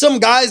just some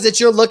guys that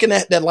you're looking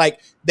at that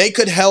like they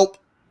could help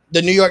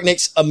the New York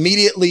Knicks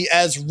immediately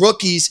as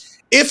rookies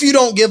if you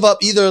don't give up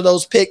either of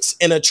those picks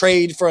in a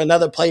trade for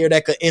another player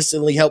that could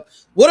instantly help.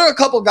 What are a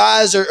couple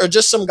guys or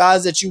just some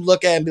guys that you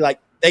look at and be like,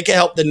 they can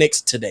help the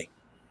Knicks today?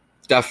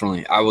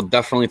 Definitely. I will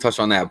definitely touch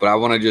on that. But I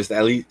want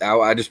to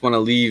I just want to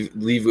leave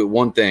with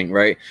one thing,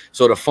 right?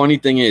 So the funny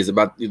thing is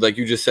about, like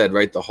you just said,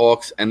 right, the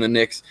Hawks and the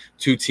Knicks,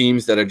 2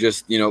 teams that are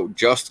just,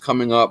 just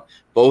coming up,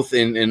 both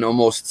in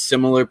almost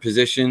similar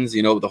positions.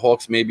 The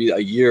Hawks maybe a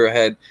year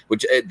ahead,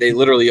 which they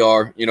literally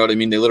are, you know what I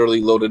mean? They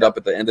literally loaded up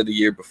at the end of the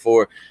year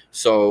before.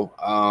 So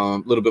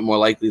a little bit more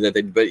likely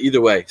that but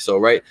either way. So,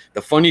 right,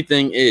 the funny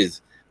thing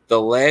is,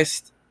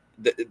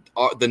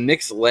 the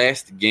Knicks'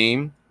 last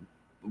game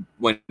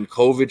when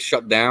COVID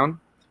shut down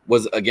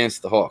was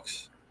against the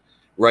Hawks,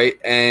 right?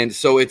 And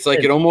so it's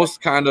like it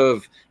almost kind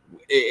of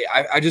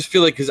I just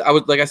feel like, because I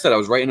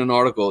was writing an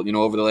article,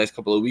 over the last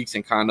couple of weeks,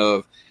 and kind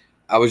of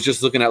I was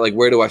just looking at like,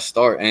 where do I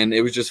start? And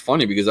it was just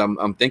funny because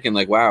I'm thinking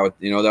like, wow,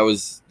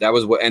 that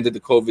was what ended the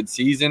COVID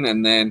season,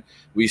 and then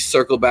we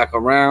circled back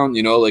around,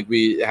 like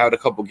we had a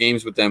couple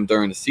games with them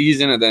during the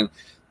season, and then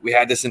we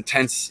had this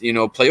intense,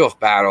 playoff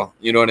battle,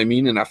 you know what I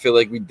mean? And I feel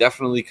like we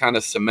definitely kind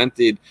of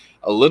cemented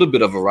a little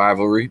bit of a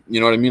rivalry,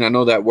 you know what I mean? I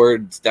know that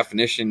word's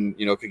definition,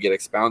 could get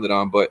expounded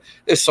on, but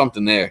there's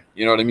something there,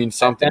 you know what I mean?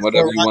 Something, That's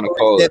whatever you want to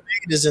call it.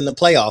 Is in the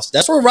playoffs.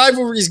 That's where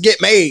rivalries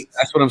get made.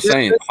 That's what I'm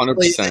saying,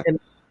 100%.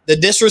 The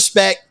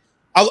disrespect.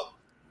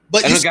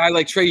 But and a guy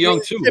like Trae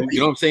Young too, you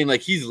know what I'm saying? Like,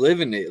 he's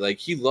living it. Like,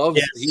 he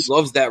loves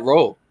that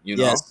role,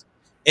 Yes.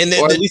 And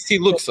or at least he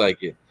looks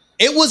like it.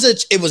 It was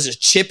a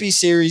chippy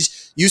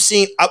series. You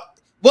seen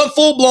what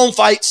full blown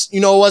fights? It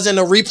wasn't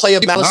a replay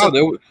of Madison.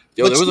 No,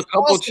 there was a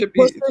couple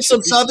chippy.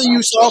 Some Southern.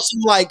 You saw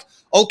some like,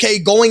 okay,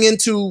 going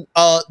into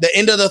the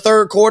end of the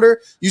third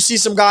quarter, you see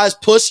some guys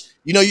push.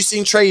 You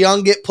seen Trae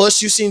Young get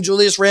pushed. You seen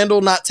Julius Randle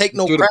not take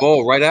no. Threw the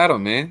ball right at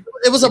him, man.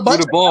 It was a bunch.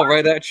 Threw the ball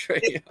right at Trae.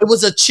 It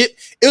was a chip.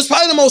 It was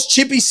probably the most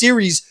chippy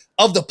series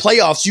of the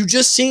playoffs. You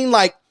just seen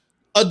like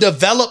a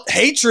developed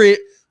hatred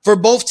for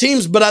both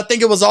teams, but I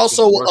think it was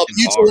also a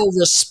mutual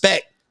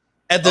respect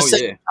at the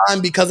same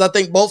time, because I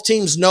think both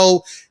teams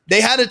know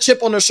they had a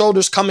chip on their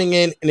shoulders coming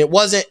in, and it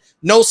wasn't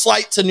no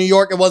slight to New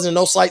York. It wasn't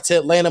no slight to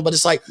Atlanta, but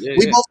it's like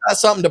we both got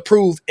something to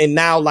prove, and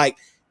now like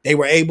they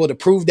were able to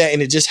prove that,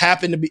 and it just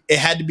happened to be, it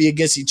had to be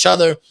against each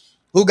other.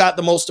 Who got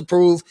the most to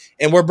prove?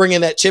 And we're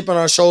bringing that chip on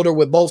our shoulder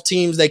with both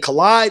teams. They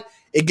collide.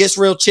 It gets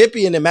real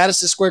chippy, and in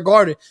Madison Square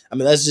Garden, I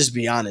mean, let's just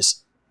be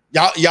honest.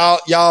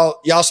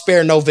 Y'all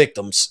spare no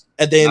victims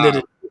at the end of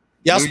the.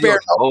 Y'all spare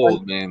no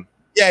old man.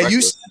 Yeah,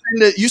 you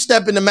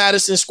step into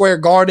Madison Square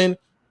Garden.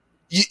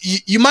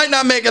 You might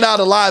not make it out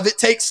alive. It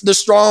takes the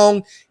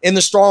strong and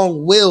the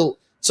strong will.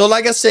 So,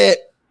 like I said,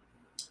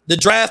 the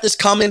draft is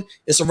coming.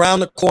 It's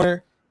around the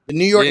corner. The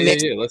New York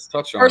Knicks. Yeah, let's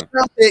touch on first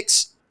round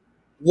picks.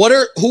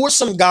 Who are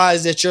some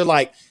guys that you're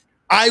like,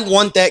 I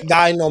want that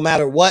guy no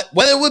matter what?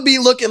 Whether it would be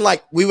looking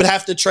like we would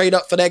have to trade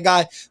up for that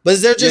guy, but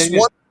is there just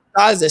one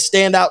guys that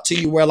stand out to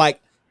you where like,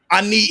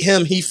 I need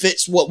him, he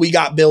fits what we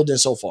got building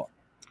so far?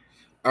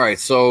 All right,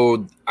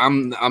 so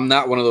I'm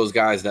not one of those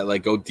guys that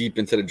like go deep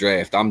into the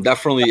draft. I'm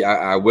definitely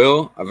I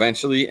will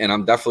eventually, and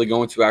I'm definitely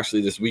going to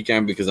actually this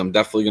weekend, because I'm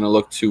definitely going to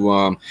look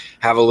to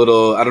have a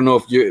little. I don't know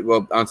if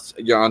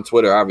you're on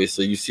Twitter.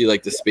 Obviously, you see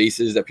like the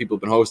spaces that people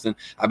have been hosting.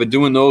 I've been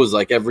doing those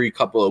like every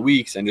couple of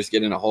weeks, and just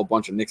getting a whole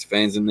bunch of Knicks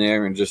fans in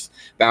there and just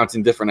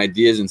bouncing different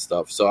ideas and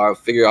stuff. So I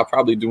figure I'll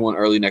probably do one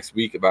early next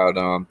week about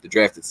the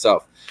draft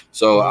itself.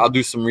 So I'll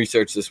do some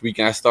research this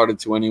weekend. I started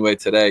to anyway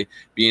today,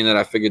 being that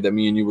I figured that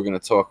me and you were going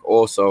to talk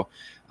also.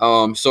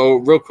 So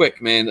real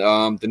quick, man,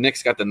 the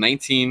Knicks got the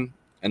 19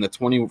 and the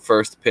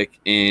 21st pick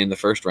in the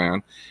first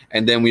round.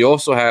 And then we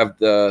also have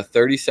the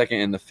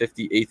 32nd and the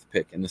 58th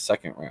pick in the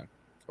second round,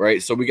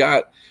 right? So we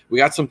got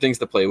some things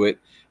to play with.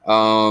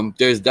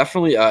 There's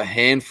definitely a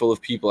handful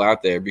of people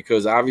out there,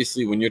 because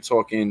obviously when you're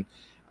talking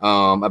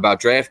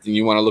about drafting,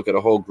 you want to look at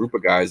a whole group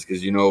of guys,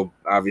 because,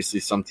 obviously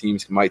some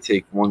teams might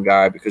take one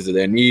guy because of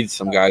their needs.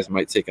 Some guys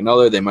might take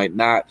another. They might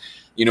not.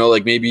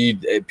 Like maybe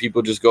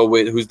people just go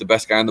with who's the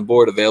best guy on the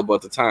board available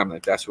at the time.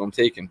 Like, that's who I'm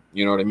taking.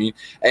 You know what I mean?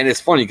 And it's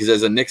funny because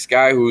as a Knicks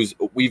guy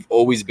we've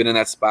always been in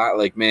that spot,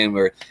 like, man,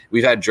 where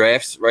we've had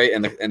drafts, right?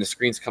 And the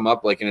screens come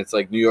up, like, and it's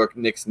like New York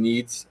Knicks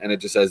needs, and it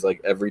just says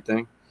like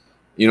everything.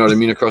 You know what I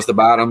mean? Across the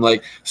bottom.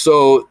 Like,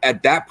 so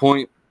at that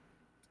point,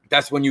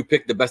 that's when you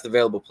pick the best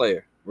available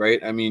player, right?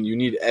 I mean, you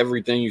need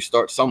everything. You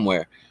start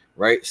somewhere,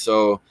 right?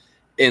 So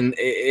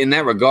in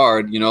that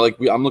regard,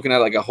 I'm looking at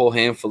like a whole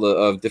handful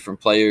of different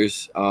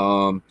players.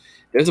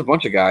 There's a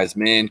bunch of guys,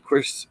 man.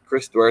 Chris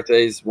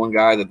Duarte is one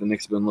guy that the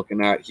Knicks have been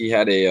looking at. He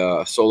had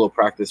a solo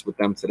practice with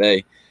them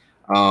today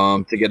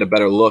to get a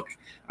better look.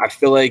 I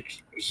feel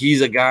like he's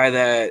a guy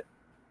that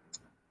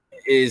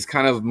is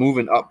kind of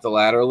moving up the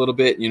ladder a little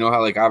bit. You know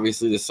how, like,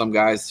 obviously there's some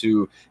guys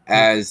who,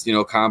 as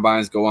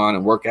combines go on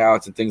and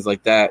workouts and things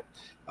like that,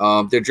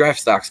 their draft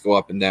stocks go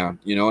up and down,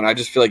 and I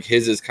just feel like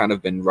his has kind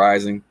of been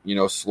rising,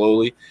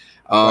 slowly.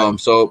 Right.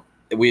 So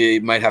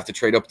we might have to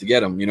trade up to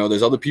get him.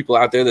 There's other people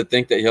out there that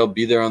think that he'll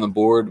be there on the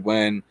board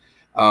when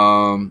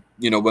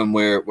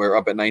we're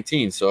up at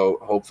 19. So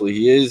hopefully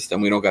he is,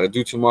 then we don't got to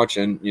do too much.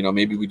 And,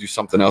 maybe we do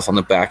something else on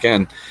the back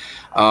end.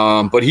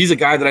 But he's a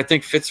guy that I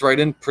think fits right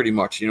in pretty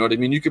much. You know what I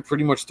mean? You could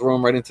pretty much throw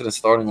him right into the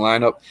starting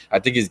lineup. I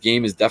think his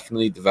game is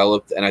definitely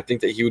developed, and I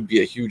think that he would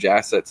be a huge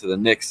asset to the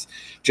Knicks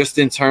just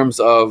in terms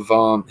of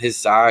his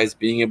size,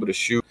 being able to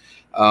shoot.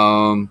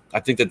 I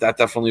think that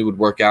definitely would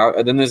work out.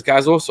 And then there's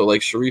guys also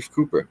like Sharif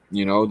Cooper,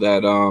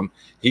 that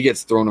he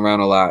gets thrown around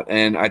a lot.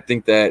 And I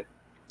think that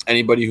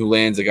anybody who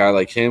lands a guy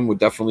like him would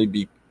definitely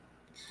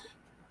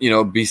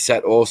be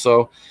set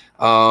also.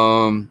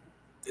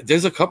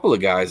 There's a couple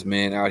of guys,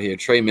 man, out here.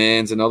 Trey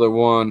Mann's another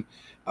one.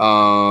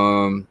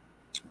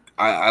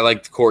 I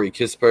liked Corey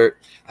Kispert.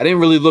 I didn't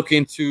really look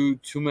into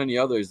too many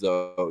others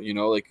though. You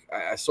know, like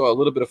I saw a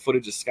little bit of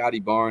footage of Scotty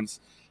Barnes.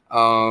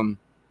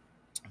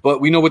 But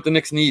we know what the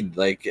Knicks need.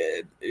 Like,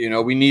 you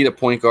know, we need a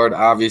point guard.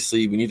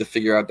 Obviously, we need to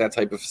figure out that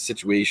type of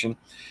situation.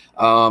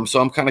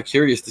 So I'm kind of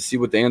curious to see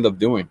what they end up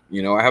doing.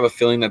 You know, I have a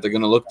feeling that they're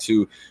going to look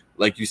to,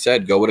 like you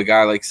said, go with a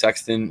guy like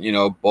Sexton. You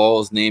know,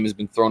 Ball's name has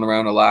been thrown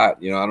around a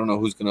lot. You know, I don't know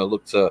who's going to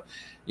look to,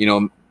 you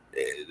know,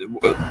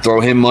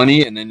 throw him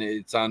money, and then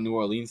it's on New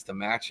Orleans to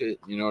match it.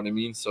 You know what I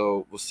mean?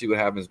 So we'll see what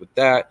happens with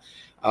that.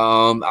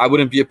 I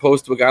wouldn't be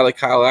opposed to a guy like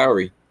Kyle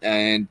Lowry.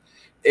 And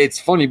it's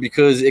funny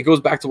because it goes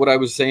back to what I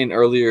was saying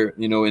earlier,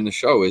 you know, in the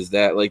show, is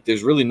that like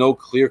there's really no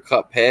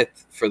clear-cut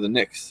path for the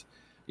Knicks.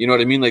 You know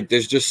what I mean? Like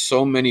there's just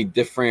so many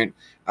different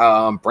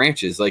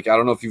branches. Like I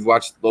don't know if you've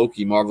watched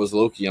Marvel's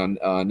Loki on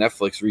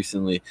Netflix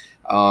recently,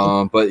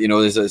 but you know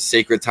there's a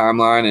sacred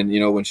timeline, and you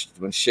know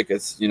when shit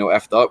gets, you know,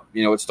 effed up,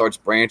 you know, it starts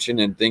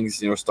branching and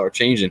things, you know, start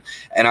changing.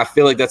 And I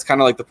feel like that's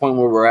kind of like the point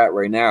where we're at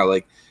right now.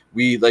 Like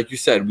you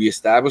said, we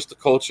established the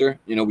culture.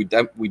 You know, we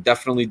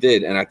definitely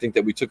did, and I think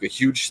that we took a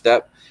huge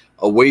step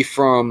away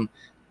from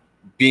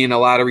being a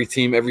lottery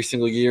team every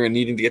single year and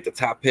needing to get the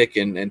top pick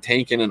and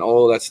tanking and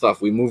all of that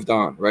stuff. We moved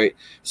on, right?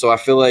 So I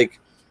feel like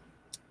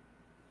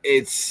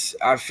it's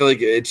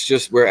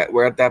just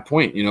we're at that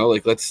point, you know.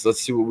 Like let's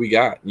see what we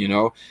got, you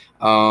know.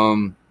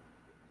 I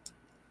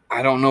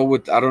really don't know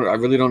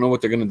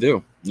what they're gonna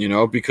do, you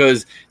know,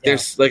 because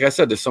there's, like I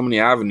said, there's so many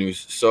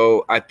avenues.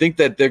 So I think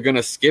that they're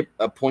gonna skip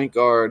a point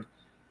guard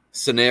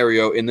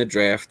scenario in the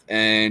draft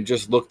and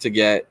just look to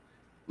get,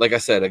 like I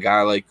said, a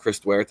guy like Chris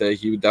Duarte.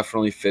 He would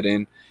definitely fit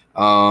in.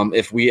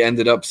 If we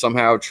ended up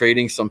somehow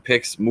trading some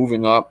picks,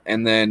 moving up,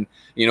 and then,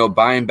 you know,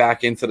 buying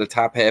back into the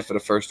top half of the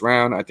first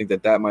round, I think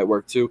that might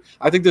work too.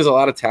 I think there's a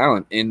lot of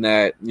talent in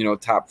that, you know,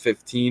 top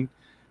 15,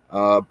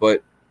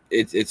 but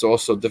it's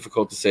also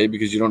difficult to say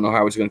because you don't know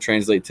how it's going to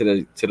translate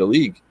to the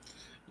league.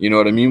 You know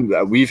what I mean?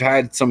 We've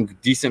had some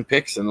decent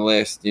picks in the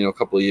last, you know,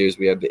 couple of years.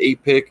 We had the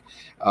 8 pick,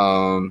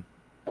 the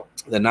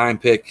 9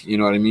 pick. You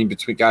know what I mean?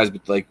 Between guys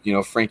like, you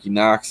know, Frankie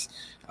Knox.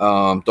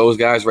 Those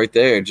guys right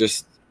there,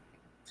 just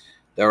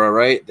they're all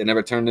right. They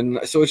never turned in,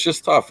 so it's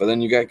just tough. And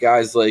then you got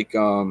guys like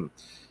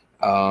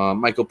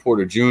Michael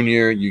Porter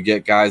Jr. You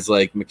get guys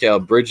like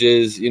Mikal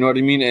Bridges. You know what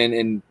I mean?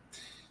 And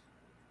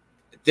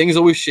things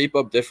always shape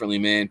up differently,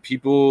 man.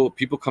 People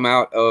come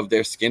out of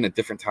their skin at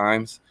different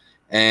times,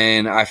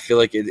 and I feel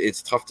like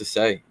it's tough to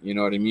say. You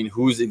know what I mean?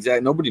 Who's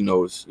exact? Nobody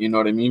knows. You know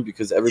what I mean?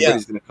 Because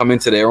everybody's going to come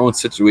into their own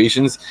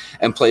situations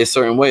and play a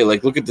certain way.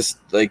 Like look at this,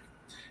 like.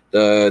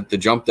 The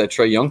jump that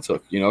Trae Young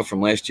took, you know, from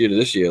last year to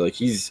this year. Like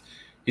he's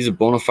a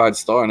bona fide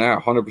star now,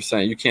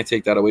 100%. You can't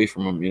take that away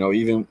from him, you know,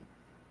 even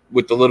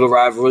with the little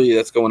rivalry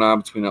that's going on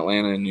between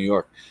Atlanta and New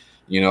York,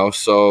 you know.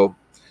 So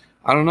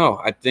I don't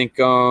know. I think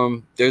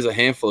there's a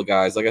handful of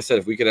guys. Like I said,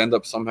 if we could end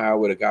up somehow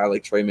with a guy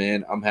like Trey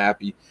Mann, I'm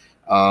happy.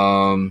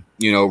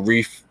 You know,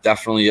 Reef,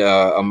 definitely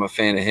I'm a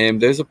fan of him.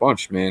 There's a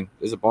bunch, man.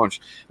 There's a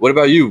bunch. What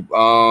about you?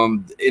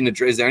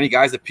 Is there any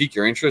guys that pique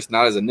your interest,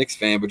 not as a Knicks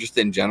fan, but just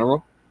in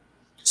general?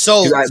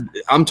 So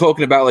I'm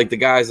talking about like the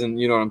guys, and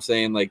you know what I'm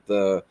saying, like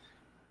the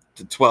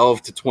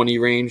 12 to 20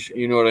 range.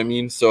 You know what I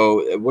mean?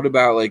 So what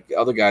about like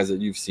other guys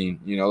that you've seen?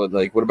 You know,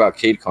 like what about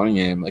Cade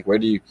Cunningham? Like how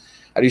do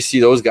you see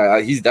those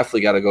guys? He's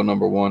definitely got to go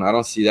number 1. I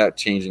don't see that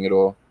changing at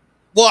all.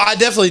 Well, I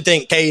definitely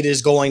think Cade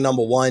is going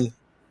number 1.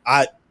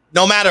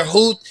 No matter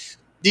who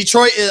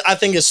Detroit is, I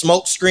think is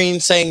smoke screen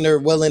saying they're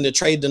willing to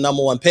trade the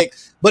number 1 pick.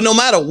 But no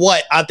matter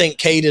what, I think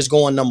Cade is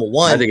going number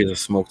 1. I think it's a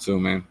smoke too,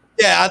 man.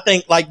 Yeah, I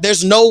think like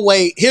there's no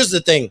way. Here's the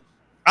thing.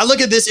 I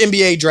look at this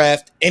NBA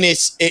draft and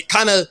it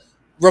kind of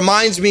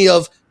reminds me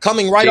of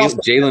coming right off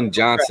Jalen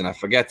Johnson. I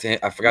forgot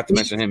to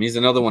mention him. He's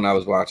another one I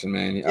was watching,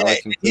 man. I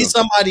like him too. He's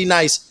somebody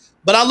nice.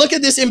 But I look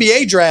at this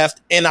NBA draft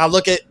and I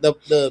look at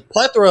the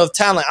plethora of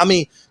talent. I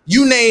mean,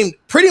 you named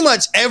pretty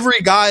much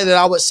every guy that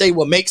I would say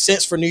would make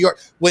sense for New York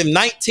with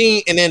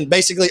 19 and then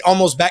basically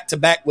almost back to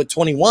back with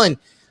 21.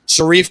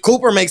 Sharif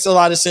Cooper makes a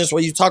lot of sense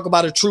when you talk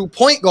about a true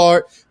point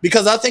guard,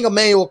 because I think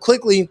Emmanuel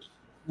Quickley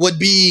would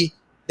be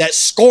that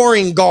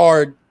scoring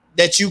guard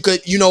that you could,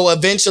 you know,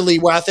 eventually,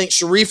 where I think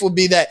Sharif would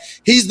be that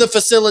he's the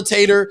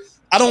facilitator.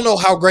 I don't know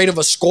how great of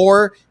a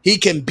scorer he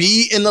can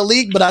be in the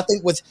league, but I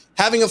think with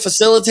having a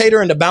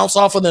facilitator and to bounce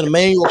off of an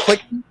Emmanuel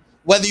Quickley,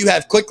 whether you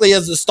have Quickley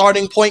as the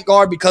starting point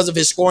guard because of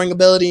his scoring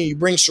ability and you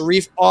bring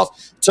Sharif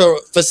off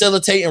to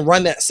facilitate and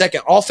run that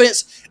second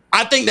offense,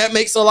 I think that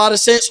makes a lot of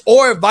sense.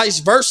 Or vice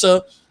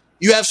versa,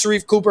 you have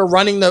Sharif Cooper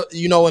running the,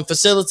 you know, and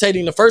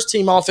facilitating the first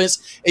team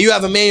offense, and you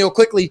have Emmanuel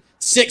Quickley,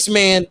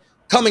 6-man,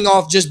 coming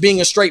off just being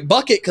a straight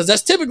bucket, because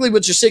that's typically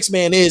what your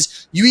 6-man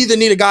is. You either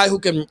need a guy who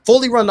can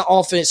fully run the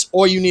offense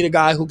or you need a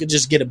guy who can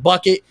just get a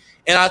bucket.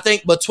 And I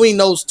think between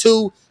those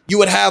two, you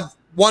would have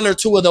one or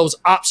two of those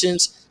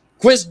options.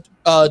 Chris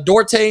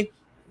Duarte,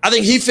 I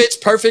think he fits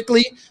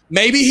perfectly.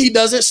 Maybe he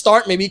doesn't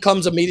start. Maybe he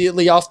comes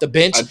immediately off the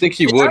bench. I think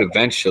he would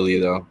eventually,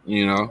 though,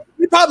 you know.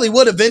 He probably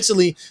would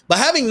eventually. But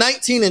having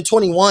 19 and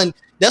 21,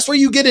 that's where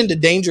you get into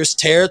dangerous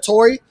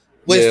territory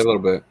with a little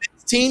bit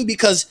team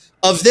because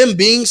of them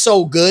being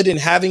so good and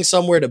having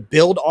somewhere to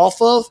build off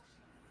of.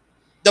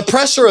 The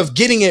pressure of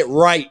getting it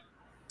right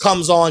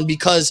comes on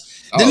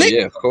because the Knicks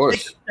yeah, of course.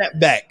 take a step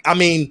back. I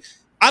mean,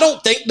 I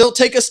don't think they'll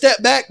take a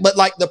step back, but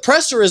like the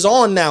pressure is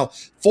on now.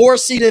 4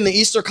 seed in the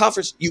Eastern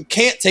Conference, you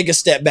can't take a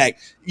step back.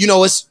 You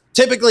know, it's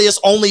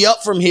only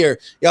up from here.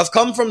 You have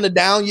come from the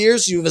down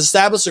years. You've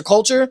established a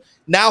culture.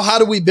 Now, how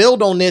do we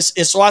build on this?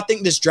 And so I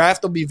think this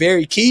draft will be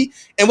very key.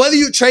 And whether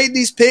you trade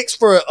these picks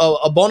for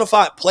a bona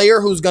fide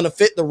player who's going to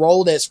fit the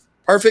role that's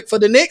perfect for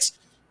the Knicks,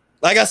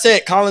 like I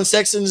said, Colin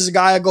Sexton is a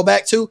guy I go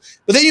back to.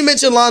 But then you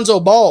mentioned Lonzo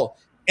Ball.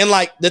 And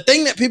like the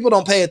thing that people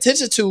don't pay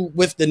attention to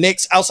with the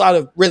Knicks, outside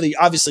of really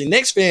obviously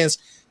Knicks fans,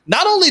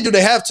 not only do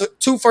they have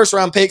 2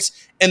 first-round picks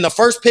and the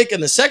first pick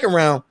in the second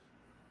round,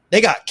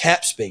 they got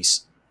cap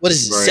space. What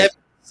is it,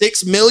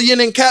 $6 million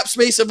in cap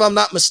space, if I'm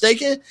not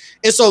mistaken?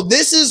 And so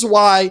this is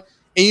why,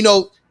 and you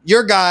know,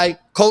 your guy,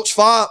 Coach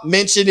Fa,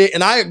 mentioned it,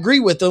 and I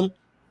agree with him.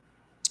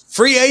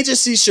 Free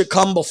agency should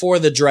come before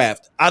the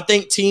draft. I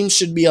think teams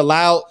should be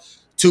allowed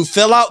to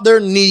fill out their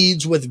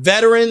needs with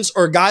veterans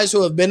or guys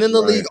who have been in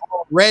the league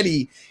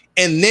already,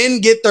 and then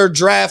get their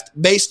draft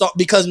based on,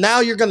 because now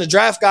you're going to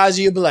draft guys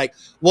and you'll be like,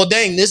 well,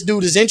 dang, this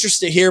dude is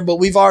interested here, but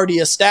we've already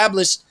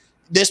established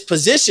this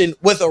position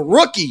with a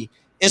rookie.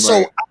 And so I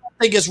don't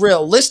think it's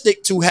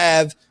realistic to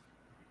have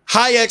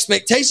high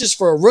expectations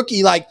for a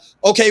rookie. Like,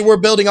 okay, we're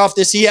building off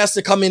this. He has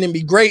to come in and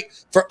be great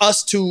for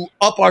us to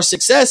up our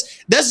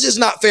success. That's just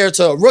not fair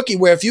to a rookie,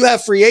 where if you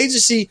have free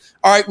agency,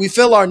 all right, we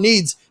fill our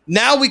needs.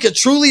 Now we could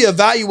truly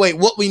evaluate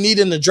what we need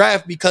in the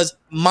draft, because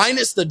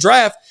minus the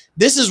draft,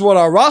 this is what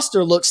our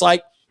roster looks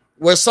like,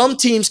 where some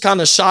teams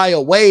kind of shy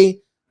away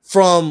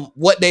from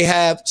what they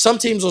have. Some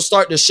teams will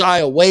start to shy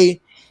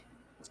away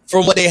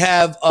from what they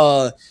have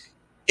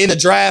in the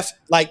draft,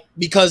 like,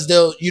 because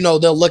they'll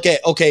look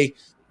at, okay,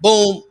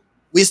 boom,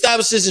 we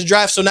established this in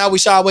draft, so now we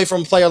shy away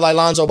from a player like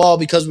Lonzo Ball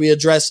because we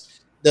addressed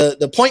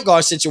the point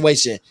guard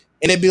situation.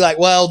 And it'd be like,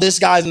 well, this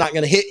guy's not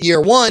going to hit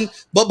year 1,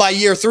 but by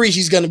year 3,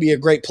 he's going to be a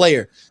great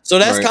player. So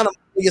that's kind of the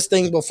biggest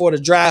thing before the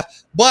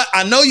draft. But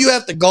I know you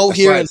have to go that's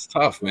here. It's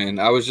tough, man.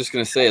 I was just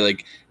going to say,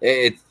 like,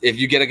 if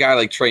you get a guy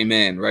like Trey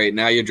Mann, right,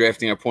 now you're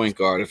drafting a point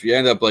guard. If you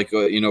end up, like,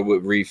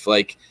 with Reef,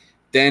 like,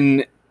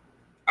 then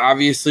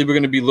obviously we're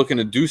going to be looking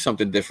to do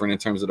something different in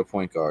terms of the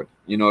point guard.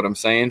 You know what I'm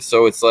saying?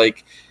 So it's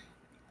like,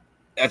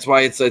 that's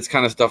why it's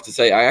kind of tough to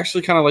say. I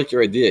actually kind of like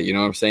your idea, you know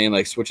what I'm saying?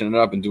 Like switching it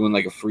up and doing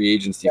like a free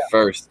agency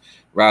first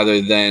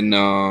rather than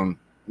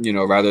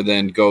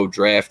go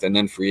draft and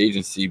then free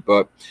agency.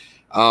 But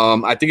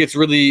I think it's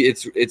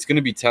going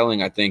to be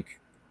telling, I think,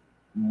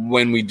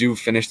 when we do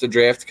finish the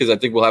draft, because I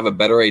think we'll have a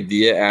better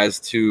idea as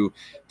to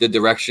the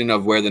direction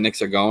of where the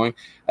Knicks are going.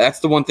 That's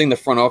the one thing the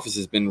front office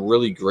has been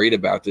really great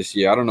about this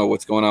year. I don't know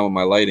what's going on with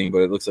my lighting, but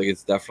it looks like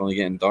it's definitely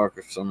getting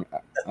darker.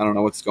 I don't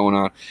know what's going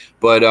on.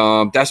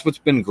 But that's what's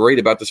been great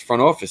about this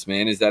front office,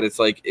 man, is that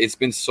it's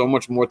been so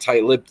much more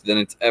tight-lipped than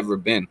it's ever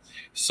been.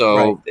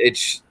 So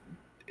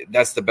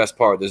that's the best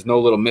part. There's no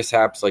little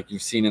mishaps like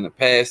you've seen in the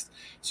past.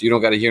 So you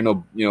don't got to hear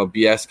no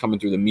BS coming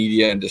through the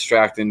media and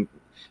distracting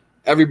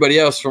everybody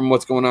else from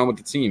what's going on with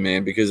the team,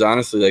 man, because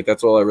honestly, like,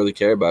 that's all I really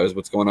care about is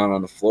what's going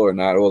on the floor,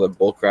 not all the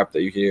bull crap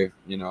that you hear,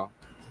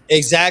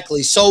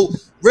 Exactly. So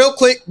real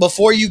quick,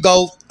 before you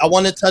go, I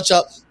want to touch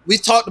up. We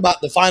talked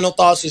about the final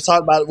thoughts. We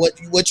talked about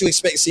what you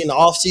expect to see in the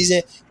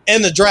offseason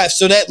and the draft.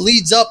 So that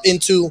leads up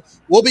into,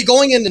 we'll be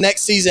going into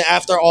next season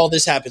after all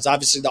this happens,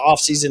 obviously the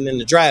offseason and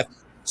the draft.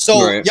 So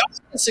y'all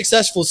had a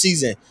successful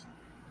season.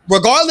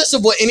 Regardless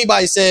of what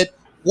anybody said,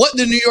 what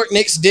the New York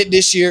Knicks did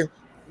this year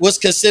was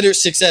considered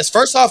success.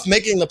 First off,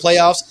 making the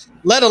playoffs,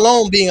 let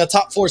alone being a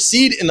top 4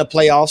 seed in the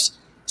playoffs.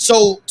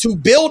 So to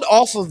build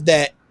off of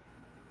that,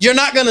 you're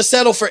not going to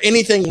settle for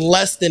anything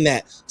less than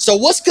that. So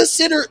what's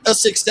considered a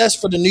success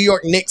for the New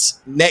York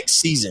Knicks next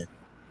season?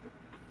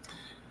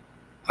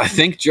 I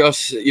think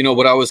just,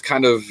 what I was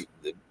kind of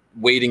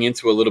wading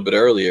into a little bit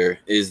earlier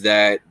is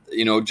that,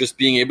 just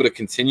being able to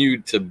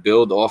continue to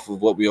build off of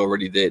what we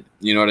already did.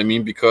 You know what I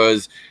mean?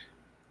 Because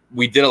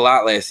we did a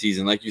lot last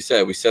season. Like you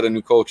said, we set a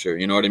new culture.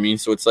 You know what I mean?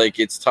 So it's like,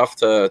 it's tough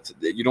to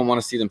you don't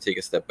want to see them take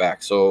a step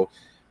back. So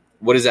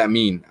what does that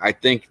mean? I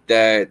think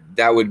that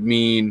would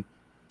mean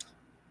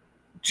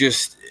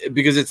just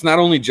because it's not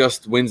only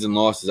just wins and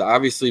losses.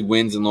 Obviously,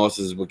 wins and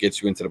losses is what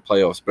gets you into the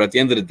playoffs. But at the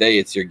end of the day,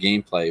 it's your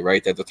gameplay,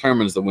 right, that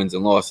determines the wins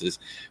and losses.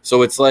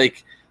 So it's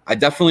like, I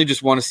definitely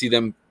just want to see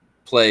them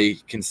play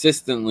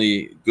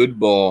consistently good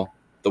ball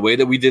the way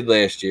that we did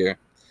last year.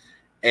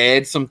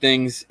 Add some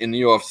things in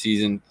the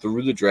offseason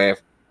through the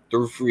draft,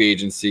 through free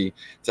agency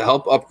to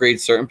help upgrade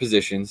certain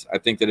positions. I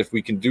think that if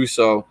we can do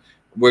so,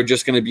 we're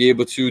just going to be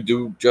able to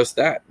do just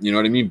that. You know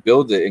what I mean?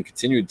 Build it and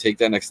continue to take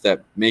that next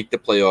step, make the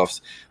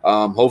playoffs,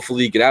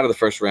 hopefully get out of the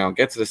first round,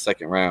 get to the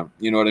second round.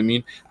 You know what I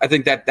mean? I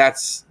think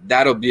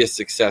that'll be a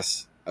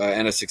success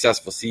and a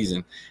successful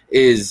season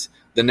is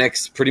the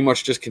Knicks pretty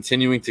much just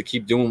continuing to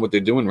keep doing what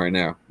they're doing right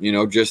now.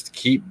 Just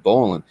keep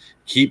balling,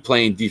 keep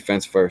playing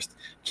defense first,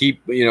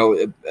 keep,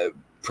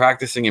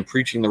 practicing and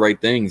preaching the right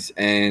things.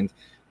 And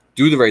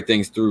do the right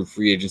things through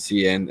free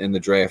agency and the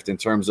draft in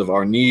terms of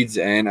our needs.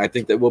 And I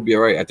think that we'll be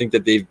all right. I think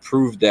that they've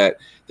proved that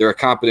they're a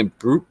competent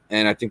group.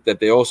 And I think that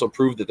they also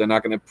proved that they're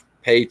not going to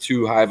pay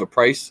too high of a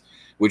price,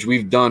 which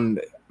we've done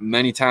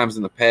many times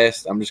in the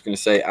past. I'm just going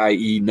to say,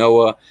 i.e.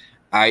 Noah,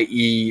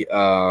 i.e.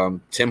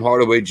 Tim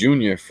Hardaway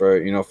Jr.,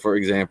 for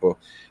example.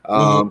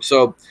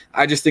 So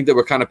I just think that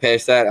we're kind of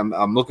past that.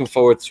 I'm looking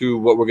forward to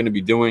what we're going to be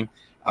doing.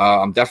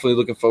 I'm definitely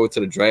looking forward to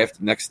the draft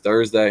next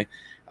Thursday.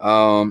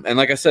 And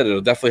like I said,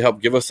 it'll definitely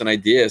help give us an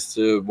idea as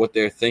to what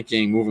they're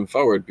thinking moving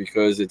forward,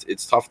 because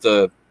it's tough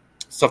to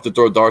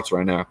throw darts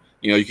right now.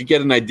 You could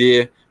get an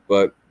idea,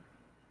 but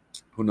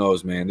who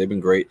knows, man? They've been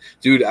great.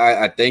 Dude,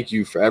 I thank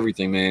you for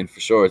everything, man, for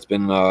sure. It's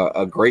been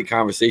a great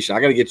conversation. I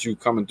got to get you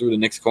coming through the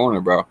Knicks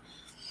corner, bro.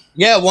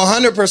 Yeah,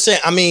 100%.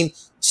 I mean,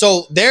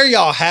 so there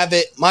y'all have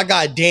it. My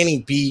guy,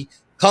 Danny B,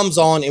 comes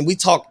on and we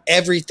talk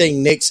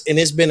everything Knicks, and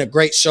it's been a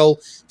great show.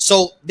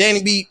 So,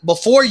 Danny B,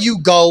 before you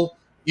go,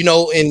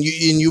 and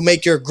you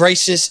make your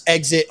gracious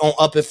exit on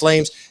Up in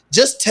Flames,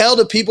 just tell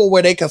the people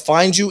where they can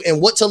find you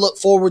and what to look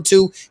forward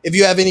to if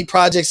you have any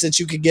projects that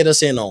you could get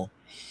us in on.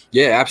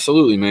 Yeah,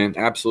 absolutely, man.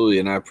 Absolutely.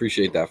 And I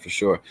appreciate that for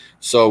sure.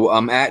 So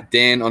I'm at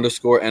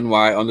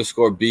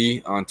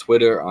Dan_NY_B on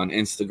Twitter, on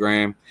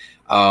Instagram.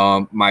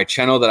 My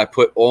channel that I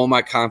put all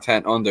my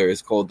content under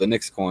is called The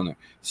Knicks Corner.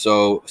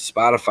 So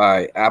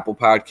Spotify, Apple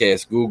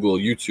Podcasts, Google,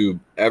 YouTube,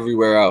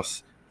 everywhere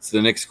else, it's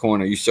The Knicks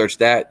Corner. You search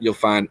that, you'll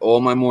find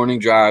all my morning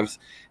drives.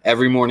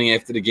 Every morning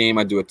after the game,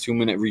 I do a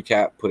 2-minute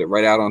recap, put it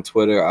right out on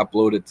Twitter,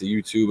 upload it to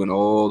YouTube and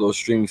all those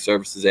streaming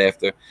services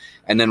after.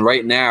 And then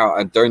right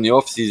now, during the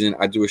off season,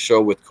 I do a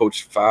show with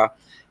Coach Fa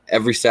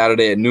every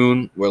Saturday at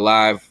noon. We're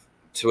live,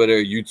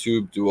 Twitter,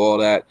 YouTube, do all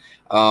that.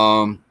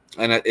 And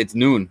it's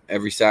noon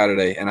every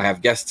Saturday. And I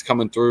have guests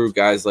coming through,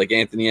 guys like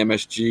Anthony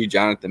MSG,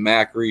 Jonathan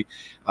Macri.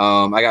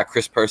 I got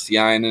Chris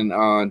Persianen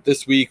on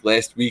this week.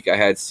 Last week, I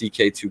had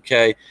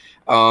CK2K.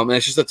 And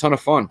it's just a ton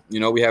of fun.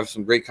 We have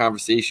some great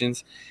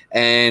conversations.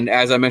 And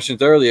as I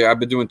mentioned earlier, I've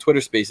been doing Twitter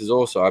Spaces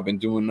also. I've been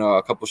doing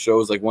a couple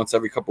shows like once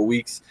every couple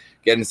weeks,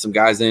 getting some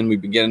guys in.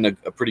 We've been getting a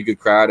pretty good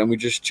crowd, and we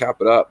just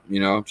chop it up,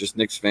 just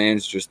Knicks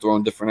fans, just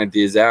throwing different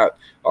ideas out,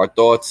 our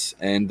thoughts.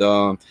 And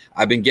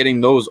I've been getting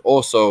those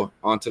also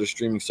onto the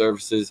streaming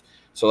services.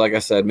 So like I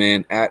said,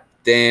 man, at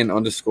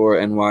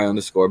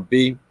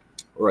Dan_NY_B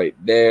right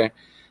there.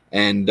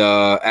 And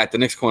at the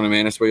Knicks Corner,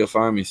 man, that's where you'll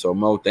find me. So,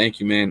 Mo,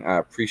 thank you, man. I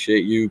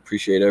appreciate you.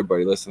 Appreciate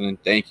everybody listening.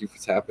 Thank you for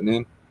tapping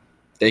in.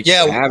 Thank you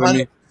for having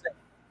me.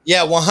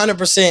 Yeah,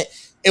 100%.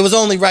 It was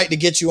only right to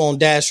get you on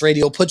Dash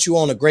Radio, put you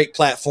on a great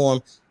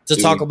platform to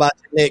talk about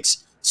the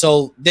Knicks.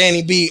 So,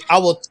 Danny B, I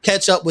will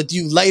catch up with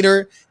you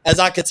later as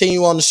I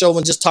continue on the show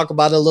and just talk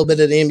about a little bit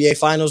of the NBA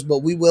Finals, but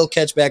we will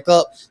catch back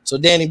up. So,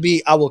 Danny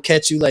B, I will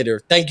catch you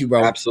later. Thank you,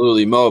 bro.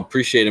 Absolutely, Mo.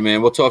 Appreciate it,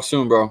 man. We'll talk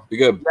soon, bro. Be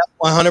good. Yep,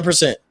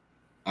 100%.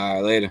 All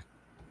right, later.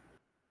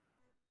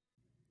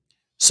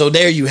 So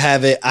there you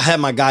have it. I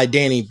had my guy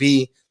Danny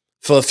B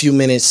for a few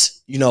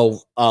minutes,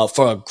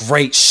 for a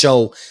great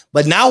show.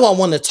 But now I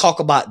want to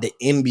talk about the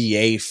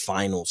NBA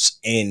Finals.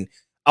 And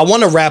I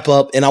want to wrap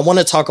up and I want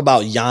to talk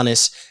about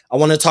Giannis. I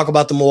want to talk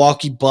about the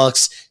Milwaukee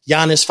Bucks.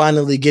 Giannis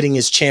finally getting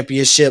his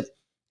championship.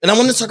 And I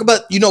want to talk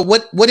about,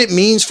 what it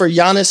means for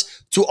Giannis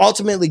to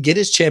ultimately get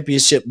his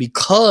championship,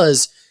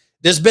 because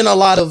there's been a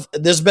lot of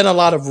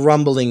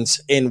rumblings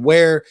in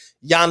where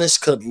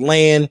Giannis could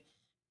land,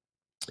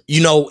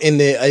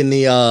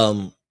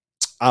 I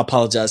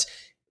apologize,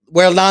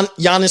 where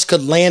Giannis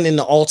could land in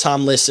the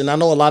all-time list. And I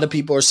know a lot of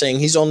people are saying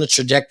he's on the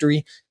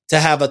trajectory to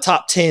have a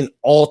top 10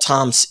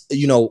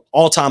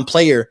 all-time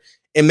player,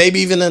 and maybe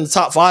even in the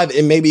top 5,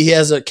 and maybe he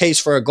has a case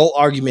for a GOAT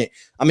argument.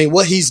 I mean,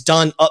 what he's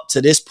done up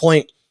to this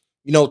point,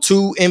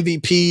 2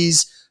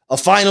 MVPs, a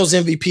finals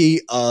MVP,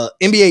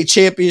 NBA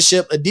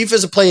championship, a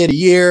defensive player of the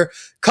year,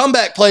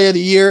 comeback player of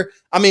the year.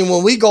 I mean,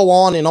 when we go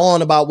on and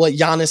on about what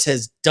Giannis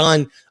has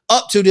done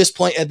up to this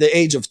point at the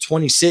age of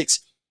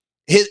 26,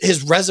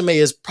 his resume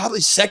is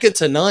probably second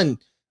to none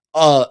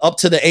up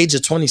to the age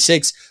of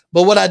 26.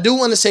 But what I do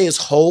want to say is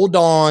hold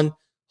on.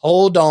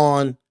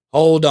 Bruh.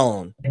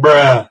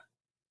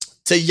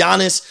 To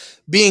Giannis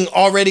being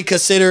already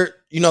considered,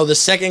 the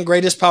second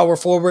greatest power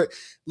forward.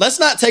 Let's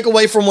not take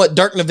away from what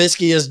Dirk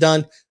Nowitzki has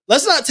done.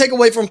 Let's not take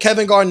away from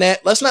Kevin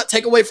Garnett. Let's not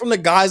take away from the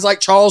guys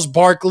like Charles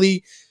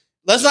Barkley.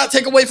 Let's not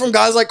take away from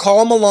guys like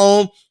Karl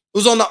Malone,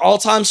 who's on the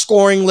all-time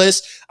scoring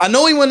list. I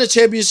know he won a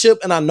championship,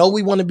 and I know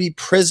we want to be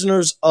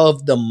prisoners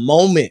of the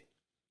moment.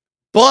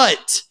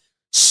 But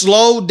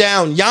slow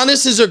down.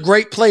 Giannis is a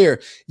great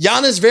player.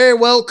 Giannis very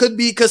well could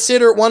be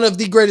considered one of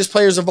the greatest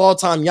players of all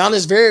time.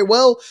 Giannis very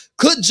well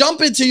could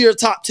jump into your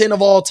top 10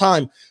 of all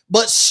time.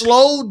 But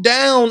slow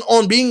down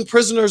on being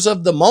prisoners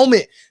of the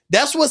moment.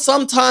 That's what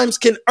sometimes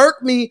can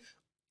irk me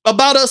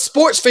about us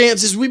sports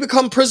fans, is we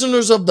become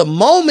prisoners of the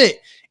moment.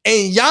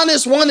 And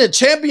Giannis won a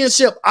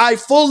championship. I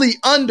fully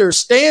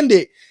understand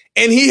it.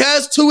 And he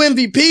has 2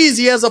 MVPs.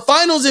 He has a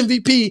finals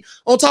MVP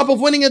on top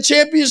of winning a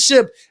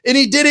championship. And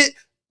he did it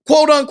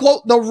quote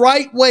unquote, the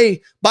right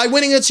way by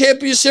winning a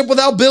championship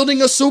without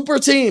building a super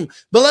team.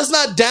 But let's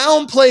not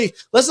downplay.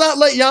 Let's not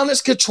let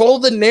Giannis control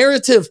the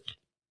narrative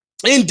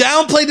and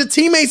downplay the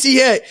teammates he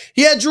had.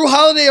 He had Drew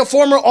Holiday, a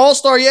former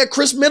All-Star. He had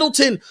Chris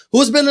Middleton, who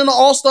has been in the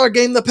All-Star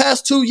game the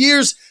past 2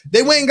 years.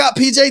 They went and got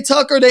PJ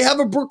Tucker. They have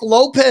a Brook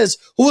Lopez,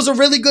 who was a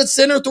really good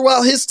center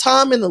throughout his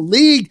time in the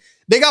league.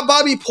 They got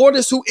Bobby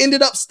Portis, who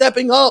ended up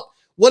stepping up.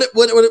 What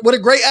a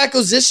great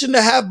acquisition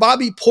to have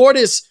Bobby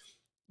Portis.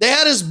 They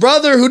had his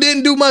brother who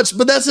didn't do much,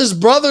 but that's his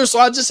brother. So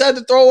I just had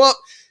to throw up,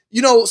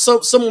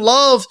 some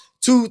love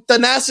to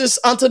Thanasis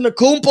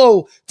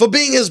Antetokounmpo for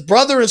being his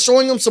brother and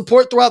showing him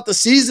support throughout the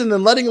season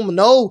and letting him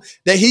know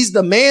that he's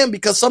the man,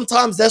 because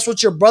sometimes that's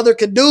what your brother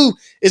can do,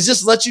 is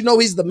just let you know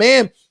he's the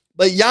man.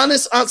 But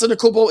Giannis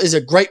Antetokounmpo is a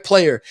great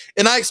player,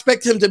 and I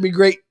expect him to be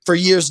great for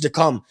years to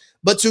come.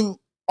 But to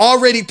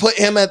already put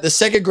him at the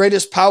second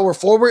greatest power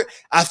forward,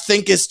 I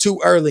think it's too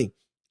early.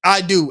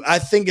 I do. I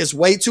think it's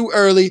way too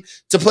early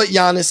to put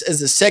Giannis as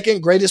the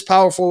second greatest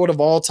power forward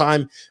of all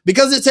time,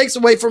 because it takes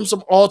away from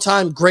some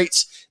all-time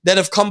greats that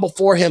have come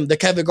before him, the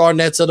Kevin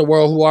Garnett's of the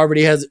world who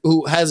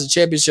has a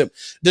championship,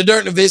 the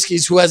Dirk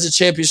Nowitzki's who has a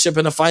championship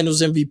and a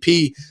Finals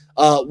MVP,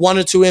 1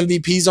 or 2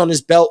 MVPs on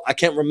his belt. I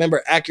can't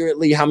remember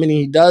accurately how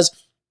many he does.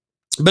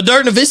 But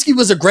Dirk Nowitzki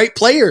was a great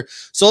player.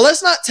 So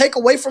let's not take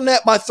away from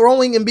that by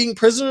throwing and being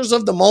prisoners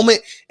of the moment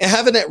and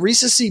having that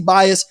recency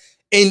bias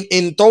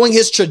in throwing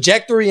his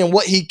trajectory and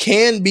what he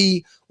can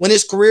be when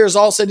his career is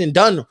all said and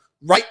done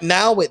right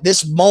now at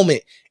this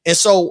moment. And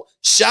so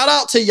shout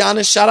out to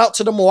Giannis, shout out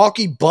to the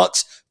Milwaukee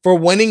Bucks for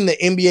winning the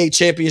NBA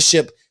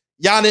championship.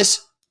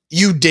 Giannis,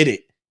 you did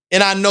it.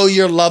 And I know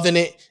you're loving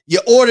it. You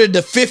ordered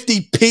the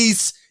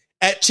 50-piece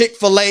at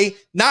Chick-fil-A,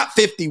 not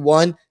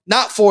 51,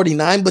 not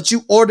 49, but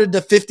you ordered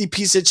the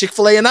 50-piece at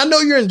Chick-fil-A. And I know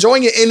you're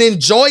enjoying it, and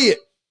enjoy it.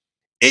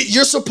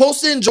 You're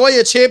supposed to enjoy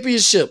a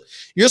championship.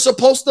 You're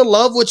supposed to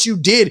love what you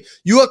did.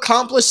 You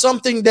accomplished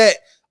something that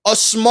a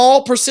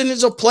small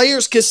percentage of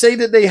players can say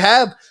that they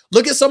have.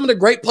 Look at some of the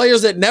great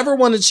players that never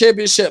won a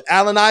championship.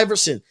 Allen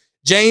Iverson,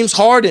 James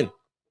Harden,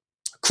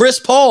 Chris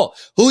Paul,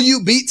 who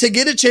you beat to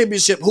get a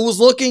championship, who was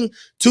looking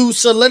to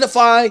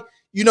solidify,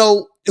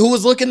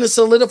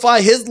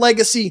 his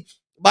legacy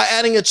by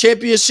adding a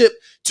championship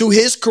to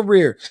his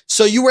career.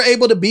 So you were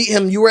able to beat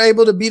him. You were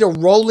able to beat a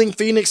rolling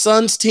Phoenix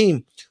Suns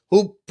team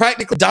who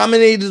practically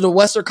dominated the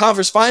Western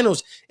Conference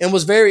Finals and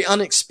was very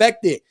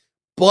unexpected.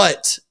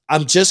 But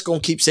I'm just going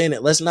to keep saying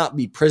it. Let's not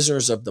be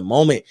prisoners of the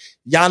moment.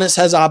 Giannis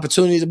has an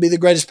opportunity to be the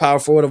greatest power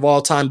forward of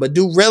all time, but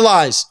do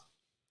realize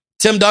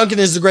Tim Duncan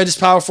is the greatest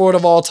power forward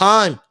of all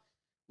time.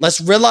 Let's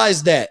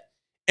realize that.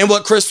 And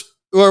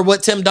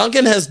what Tim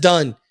Duncan has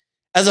done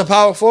as a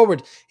power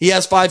forward, he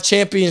has 5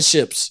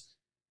 championships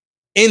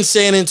in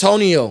San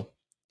Antonio.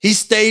 He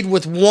stayed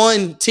with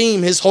one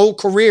team his whole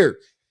career.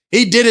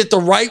 He did it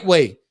the right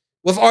way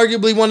with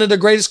arguably one of the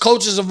greatest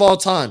coaches of all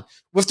time,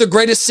 with the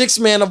greatest sixth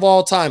man of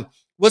all time,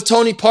 with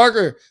Tony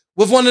Parker,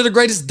 with one of the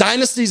greatest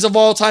dynasties of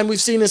all time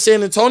we've seen in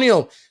San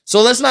Antonio.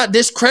 So let's not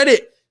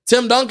discredit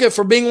Tim Duncan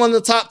for being one of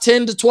the top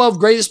 10 to 12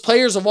 greatest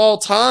players of all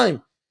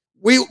time.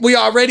 We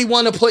already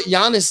want to put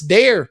Giannis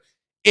there,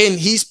 and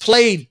he's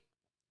played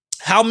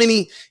how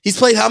many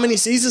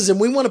seasons, and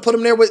we want to put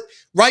him there with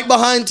right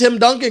behind Tim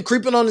Duncan,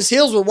 creeping on his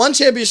heels with 1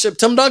 championship.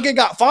 Tim Duncan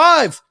got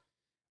 5.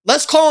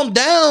 Let's calm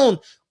down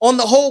on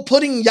the whole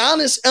putting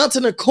Giannis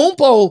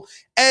Antetokounmpo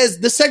as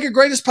the second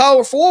greatest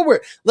power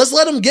forward. Let's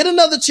let him get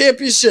another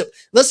championship.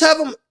 Let's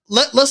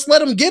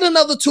let him get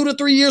another 2 to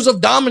 3 years of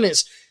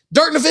dominance.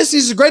 Dirk Nowitzki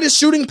is the greatest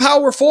shooting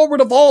power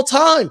forward of all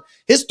time.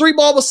 His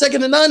 3-ball was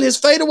second to none. His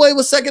fadeaway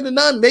was second to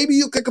none. Maybe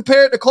you could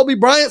compare it to Kobe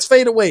Bryant's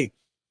fadeaway.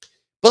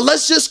 But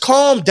let's just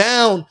calm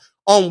down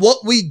on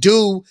what we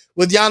do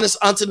with Giannis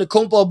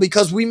Antetokounmpo,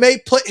 because we may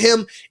put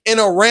him in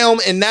a realm,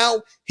 and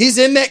now he's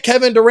in that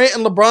Kevin Durant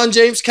and LeBron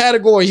James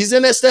category. He's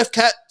in that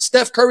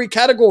Steph Curry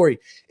category.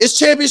 It's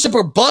championship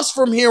or bust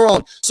from here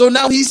on. So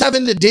now he's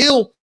having to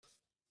deal,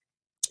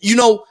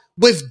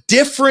 with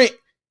different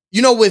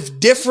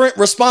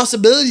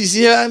responsibilities.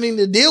 He's having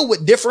to deal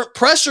with different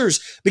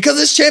pressures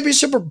because it's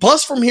championship or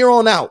bust from here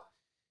on out.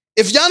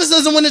 If Giannis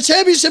doesn't win the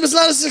championship, it's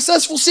not a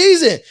successful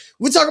season.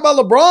 We talk about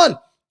LeBron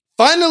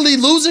finally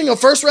losing a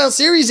first-round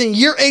series in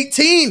year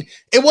 18.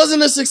 It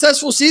wasn't a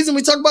successful season.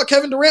 We talk about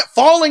Kevin Durant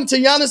falling to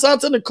Giannis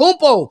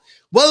Antetokounmpo,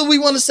 whether we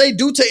want to say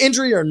due to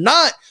injury or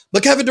not.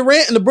 But Kevin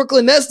Durant and the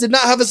Brooklyn Nets did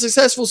not have a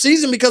successful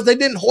season because they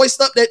didn't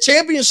hoist up that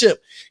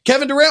championship.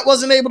 Kevin Durant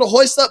wasn't able to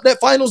hoist up that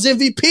Finals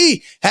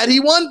MVP. Had he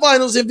won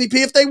Finals MVP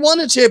if they won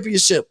a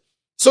championship?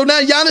 So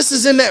now Giannis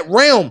is in that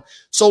realm.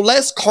 So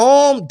let's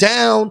calm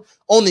down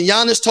on the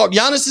Giannis talk.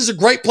 Giannis is a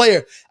great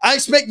player. I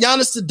expect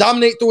Giannis to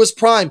dominate through his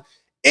prime.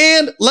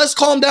 And let's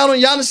calm down on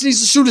Giannis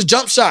needs to shoot his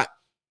jump shot.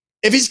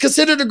 If he's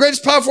considered the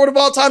greatest power forward of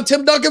all time,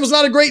 Tim Duncan was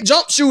not a great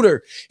jump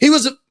shooter. He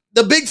was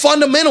the big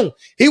fundamental.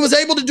 He was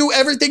able to do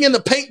everything in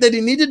the paint that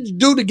he needed to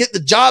do to get the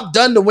job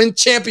done to win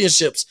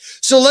championships.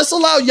 So let's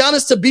allow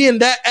Giannis to be in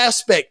that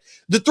aspect.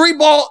 The three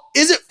ball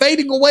isn't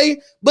fading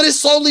away, but it's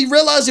slowly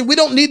realizing we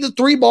don't need the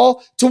three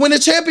ball to win a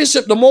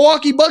championship. The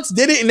Milwaukee Bucks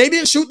did it, and they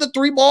didn't shoot the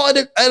three ball at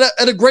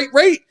a great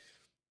rate.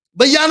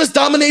 But Giannis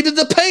dominated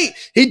the paint.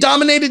 He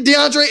dominated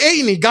DeAndre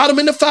Ayton. He got him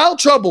into foul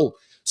trouble.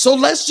 So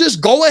let's just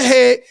go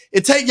ahead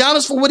and take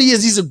Giannis for what he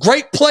is. He's a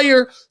great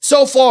player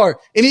so far.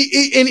 And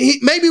he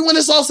maybe when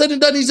it's all said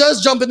and done, he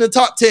does jump in the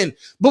top 10.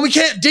 But we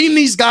can't deem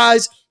these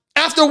guys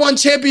after one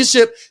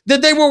championship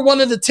that they were one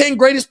of the 10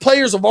 greatest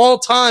players of all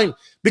time.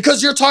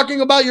 Because you're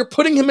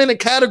putting him in a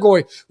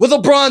category with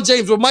LeBron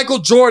James, with Michael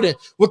Jordan,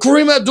 with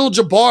Kareem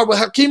Abdul-Jabbar, with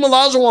Hakeem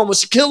Olajuwon, with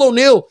Shaquille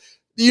O'Neal,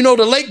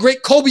 the late,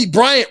 great Kobe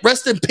Bryant,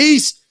 rest in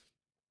peace.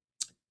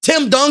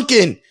 Tim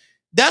Duncan.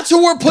 That's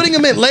who we're putting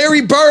him in.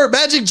 Larry Bird,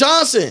 Magic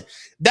Johnson.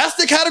 That's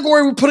the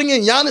category we're putting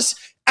in Giannis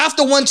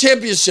after one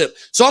championship.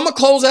 So I'm going to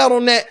close out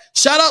on that.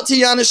 Shout out to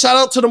Giannis. Shout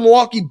out to the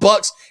Milwaukee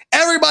Bucks.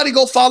 Everybody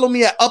go follow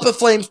me at Up in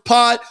Flames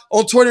Pod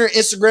on Twitter and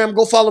Instagram.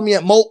 Go follow me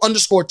at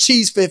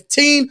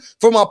Mo_Cheese15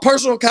 for my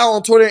personal account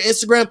on Twitter and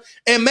Instagram.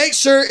 And make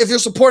sure if you're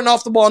supporting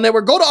Off the Ball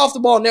Network, go to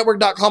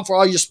offtheballnetwork.com for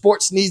all your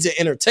sports needs and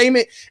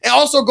entertainment. And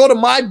also go to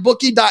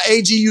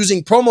mybookie.ag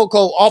using promo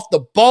code Off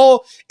the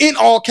Ball in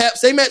all caps.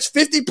 They match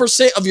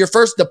 50% of your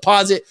first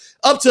deposit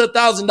up to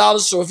 $1,000.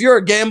 So if you're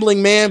a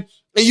gambling man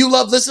and you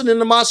love listening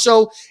to my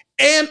show,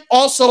 and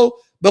also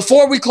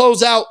before we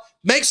close out,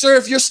 make sure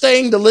if you're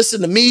staying to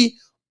listen to me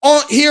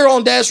here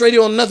on Dash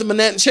Radio on Nothing But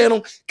Net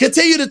channel,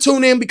 continue to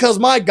tune in because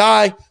my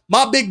guy,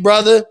 my big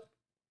brother,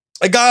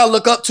 a guy I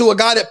look up to, a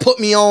guy that put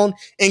me on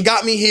and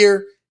got me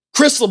here,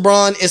 Chris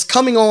LeBron, is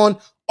coming on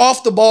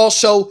Off the Ball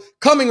show,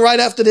 coming right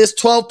after this,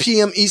 12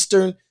 p.m.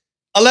 Eastern,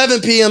 11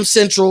 p.m.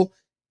 Central,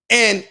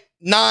 and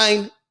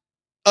 11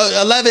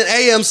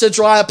 a.m.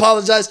 Central. I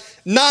apologize.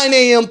 9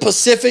 a.m.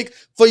 Pacific.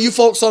 For you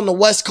folks on the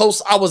West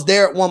Coast, I was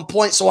there at one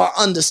point, so I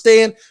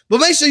understand.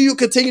 But make sure you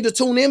continue to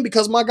tune in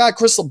because my guy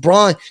Chris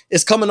LeBron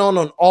is coming on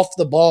Off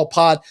the Ball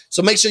Pod.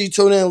 So make sure you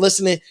tune in and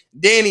listening.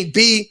 Danny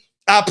B,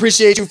 I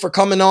appreciate you for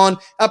coming on.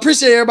 I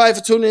appreciate everybody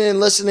for tuning in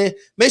and listening.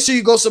 Make sure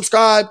you go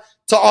subscribe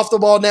to Off the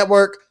Ball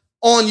Network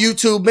on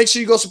YouTube. Make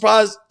sure you go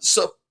subscribe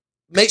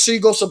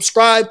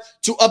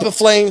to Up in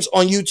Flames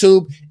on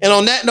YouTube. And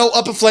on that note,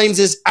 Up in Flames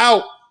is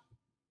out.